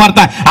கொடுத்தான்னா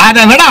ஒருத்தன்,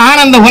 அதை விட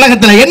ஆனந்த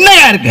உலகத்துல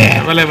என்னையா இருக்கு?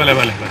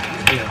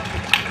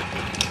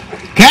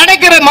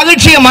 கிடைக்கிற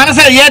மகிழ்ச்சியை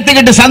மனசுல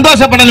ஏத்துக்கிட்டு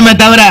சந்தோஷப்படணுமே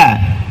தவிர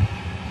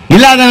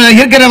இல்லாத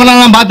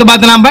இருக்கிறவெல்லாம்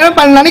பார்த்து நாம்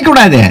நினைக்க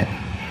கூடாது.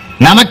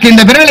 நமக்கு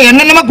இந்த பிறகு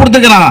என்னென்னமோ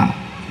கொடுத்துக்கிறான்.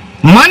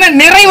 மன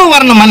நிறைவு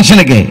வரணும்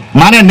மனுஷனுக்கு.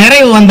 மன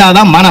நிறைவு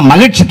வந்தாதான் மன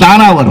மகிழ்ச்சி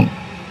தானா வரும்.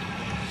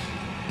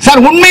 சார்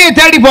உண்மையை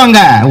தேடி போங்க.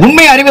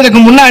 உண்மையை அறிவதற்கு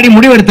முன்னாடி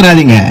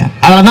முடிவெடுத்துறாதீங்க.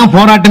 அதனாலதான்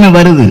போராட்டமே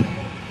வருது.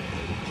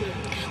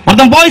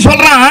 ஒருத்தன் போய்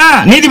சொல்றான்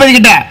நீதிபதி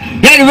கிட்ட,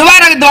 எனக்கு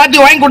விவாகரத்து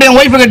வாத்தி வாங்கி கொடுத்த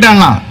ஒய்ஃபு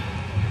கிட்டான்னா.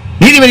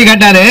 நீதிபதி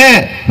கேட்டாரு,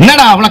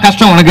 என்னடா அவ்வளவு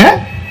கஷ்டம் உனக்கு?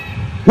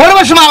 1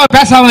 வருஷமா அவ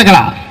பேசாம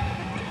இருக்கிறா.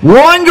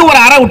 ஓங்கி ஒரு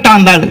அறை விட்டான்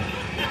அந்த ஆளு.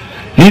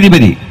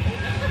 நீதிபதி,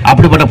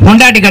 அப்படிப்பட்ட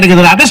பொண்டாட்டி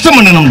கிடைக்கிறது அதிர்ஷ்டம்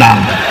பண்ணணும்டா.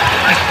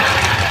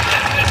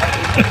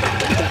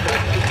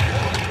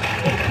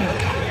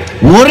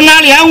 ஒரு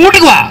நாள் என்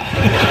வீட்டுக்கு வா,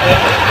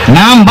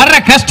 நான் வர்ற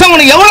கஷ்டம்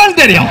உனக்கு எவ்வளவு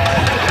தெரியும்.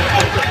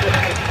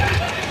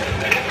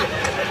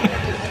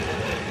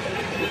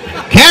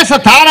 கேச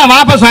தாரா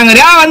வாபஸ்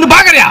வாங்குறியா, வந்து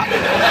பாக்குறியா?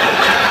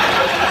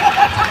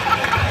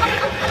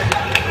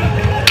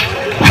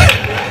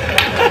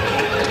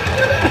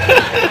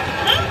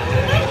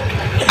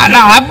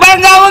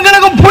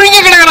 அவங்களுக்கு புழுங்கி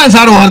கிடக்கிறான்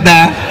சார்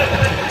ஒருத்தன்.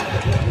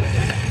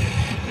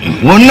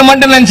 ஒண்ணு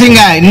மட்டும்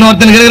நினைச்சீங்க,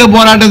 இன்னொருத்தனுக்கு இருக்கிற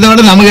போராட்டத்தை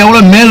விட நமக்கு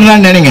எவ்வளவு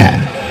மேல்றான்னு நினைங்க.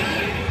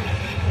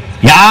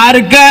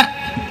 யாருக்க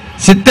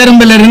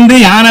சித்தரும்புல இருந்து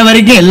யானை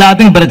வரைக்கும்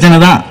எல்லாத்துக்கும் பிரச்சனை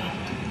தான்.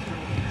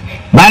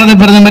 பாரத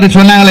பிரதமர்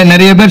சொன்னாங்களே,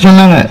 நிறைய பேர்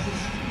சொன்னாங்க.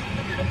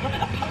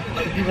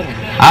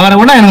 அவரை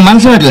கூட எனக்கு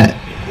மனசு வரல.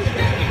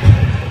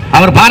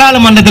 அவர்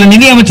பாராளுமன்றத்தில்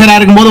நிதி அமைச்சராக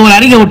இருக்கும் போது ஒரு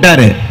அறிக்கை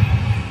விட்டாரு.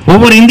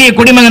 ஒவ்வொரு இந்திய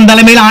குடிமகன்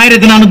தலைமையில்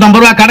 1450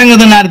 ரூபாய்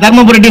கடங்குதுன்னாரு.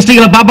 தர்மபுரி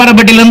டிஸ்ட்ரிக்ட்ல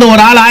பாப்பாரப்பட்டியில இருந்து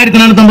ஒரு ஆள்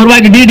 1450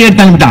 ரூபாய்க்கு டிடி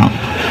எடுத்து அனுப்பிட்டான்.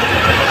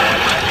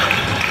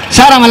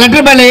 சார் அவன்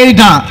லெட்டர் பேர்ல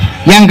எழுதிட்டான்,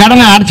 என்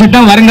கடனை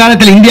அடைச்சிட்டான்,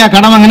 வருங்காலத்தில் இந்தியா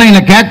கடன் வாங்கினா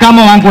என்ன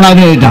கேட்காம வாங்க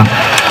கூடாதுன்னு எழுதிட்டான்.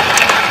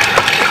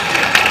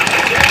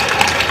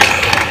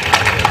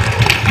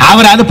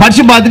 அவர் அது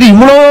படிச்சு பார்த்துட்டு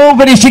இவ்வளவு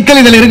பெரிய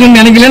சிக்கல் இதுல இருக்குன்னு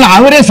நினைக்கலன்னு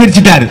அவரே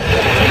சிரிச்சிட்டாரு.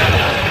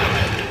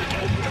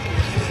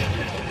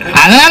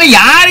 அதனால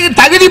யாருக்கு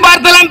தகுதி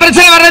பார்த்தெல்லாம்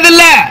பிரச்சனை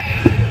வர்றதில்லை,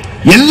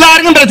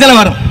 எல்லாருக்கும் பிரச்சனை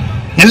வரும்.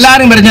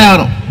 எல்லாருக்கும் பிரச்சனை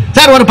வரும்.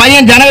 சார் ஒரு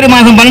பையன் ஜனவரி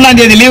மாதம் 12ஆம்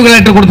தேதி லீவ்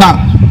லெட்டர் கொடுத்தான்.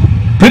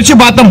 பிரிச்சு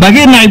பார்த்தோம்,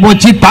 பகீர் நாய்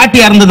போச்சு, பாட்டி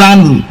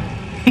இறந்துதான்.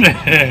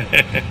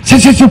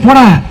 சரி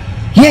போடா,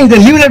 ஏன் இதை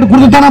லீவ் லெட்டர்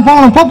கொடுத்துட்டானா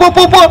போகணும், போ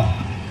போ போ.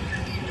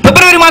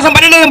 பிப்ரவரி மாதம்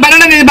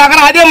 12ஆம் தேதி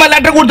பார்க்கறோம், அதே மாதிரி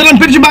லெட்டர் கொடுத்துலாம்,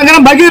 பிரிச்சு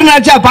பார்க்கறோம், பகீர்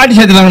நாச்சா பாட்டி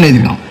சேர்த்துலாங்கன்னு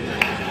எழுதிருக்கோம்.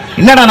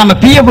 இல்லடா நம்ம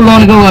பிஎஃப்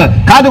லோனுக்கு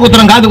காது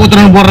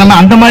குத்துறோம் போடுறோம்,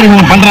 அந்த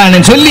மாதிரி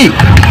பண்றான்னு சொல்லி.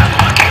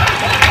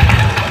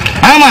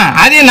 ஆமா,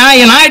 அதே நான்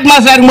ஞாயிற்று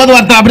மாசம் இருக்கும்போது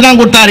ஒருத்தர் அப்படிதான்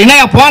கொடுத்தாரு. என்ன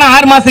போன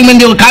 6 மாசத்துக்கு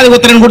முந்தைய ஒரு காது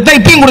குத்துறேன்னு கொடுத்தா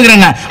இப்பயும்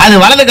கொடுக்குறேன். அது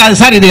வலது காது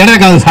சார், இது இடது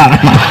காது சார்.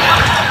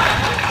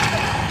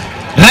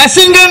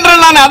 ரசிங்கன்ற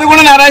அது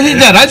கூட நான்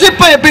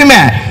ரசிப்பேன் எப்பயுமே.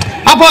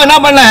 அப்போ என்ன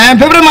பண்ணேன்,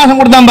 பிப்ரவரி மாசம்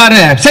கொடுத்தான்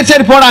பாரு,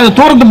 சரி போடா, அது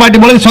தூரத்து பாட்டி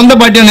போல சொந்த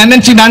பாட்டியை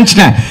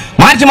நினைச்சிட்டேன்.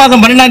 மார்ச்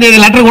மாசம் 12ஆம்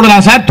தேதி லெட்டர்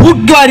கொடுக்கலாம் சார்,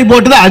 தூக்கி வாரி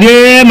போட்டு அதே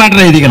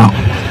மேட்டரை எழுதிக்கணும்.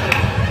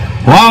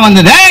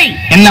 வந்தது,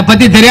 என்னை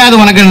பத்தி தெரியாது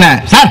உனக்கு என்ன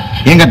சார்,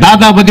 எங்க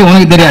தாத்தா பத்தி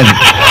உனக்கு தெரியாது.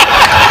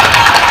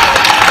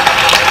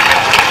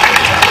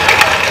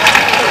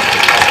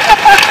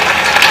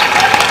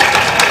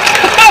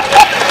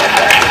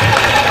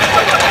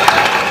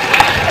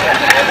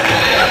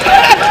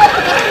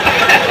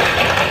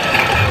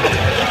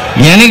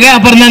 எனக்கு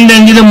அப்புறம் தான்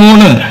தெரிஞ்சது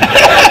 3.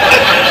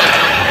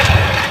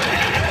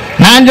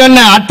 நான்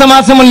சொன்னேன் அடுத்த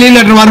மாசமும் லீவ்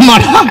லெட்டர்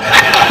வரமாட்டான்.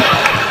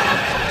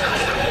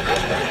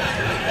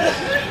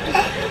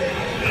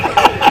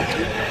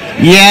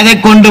 எதை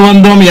கொண்டு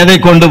வந்தோம், எதை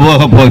கொண்டு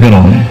போக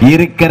போகிறோம்.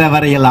 இருக்கிற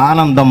வரையில்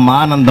ஆனந்தம்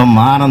ஆனந்தம்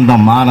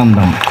ஆனந்தம்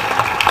ஆனந்தம்.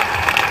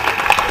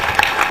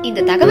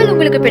 இந்த தகவல்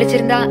உங்களுக்கு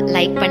பிடிச்சிருந்தா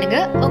லைக் பண்ணுங்க,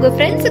 உங்க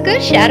ஃப்ரெண்ட்ஸுக்கு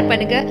ஷேர்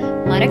பண்ணுங்க,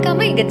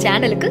 மறக்காம எங்க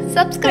சேனலுக்கு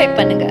சப்ஸ்கிரைப்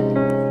பண்ணுங்க.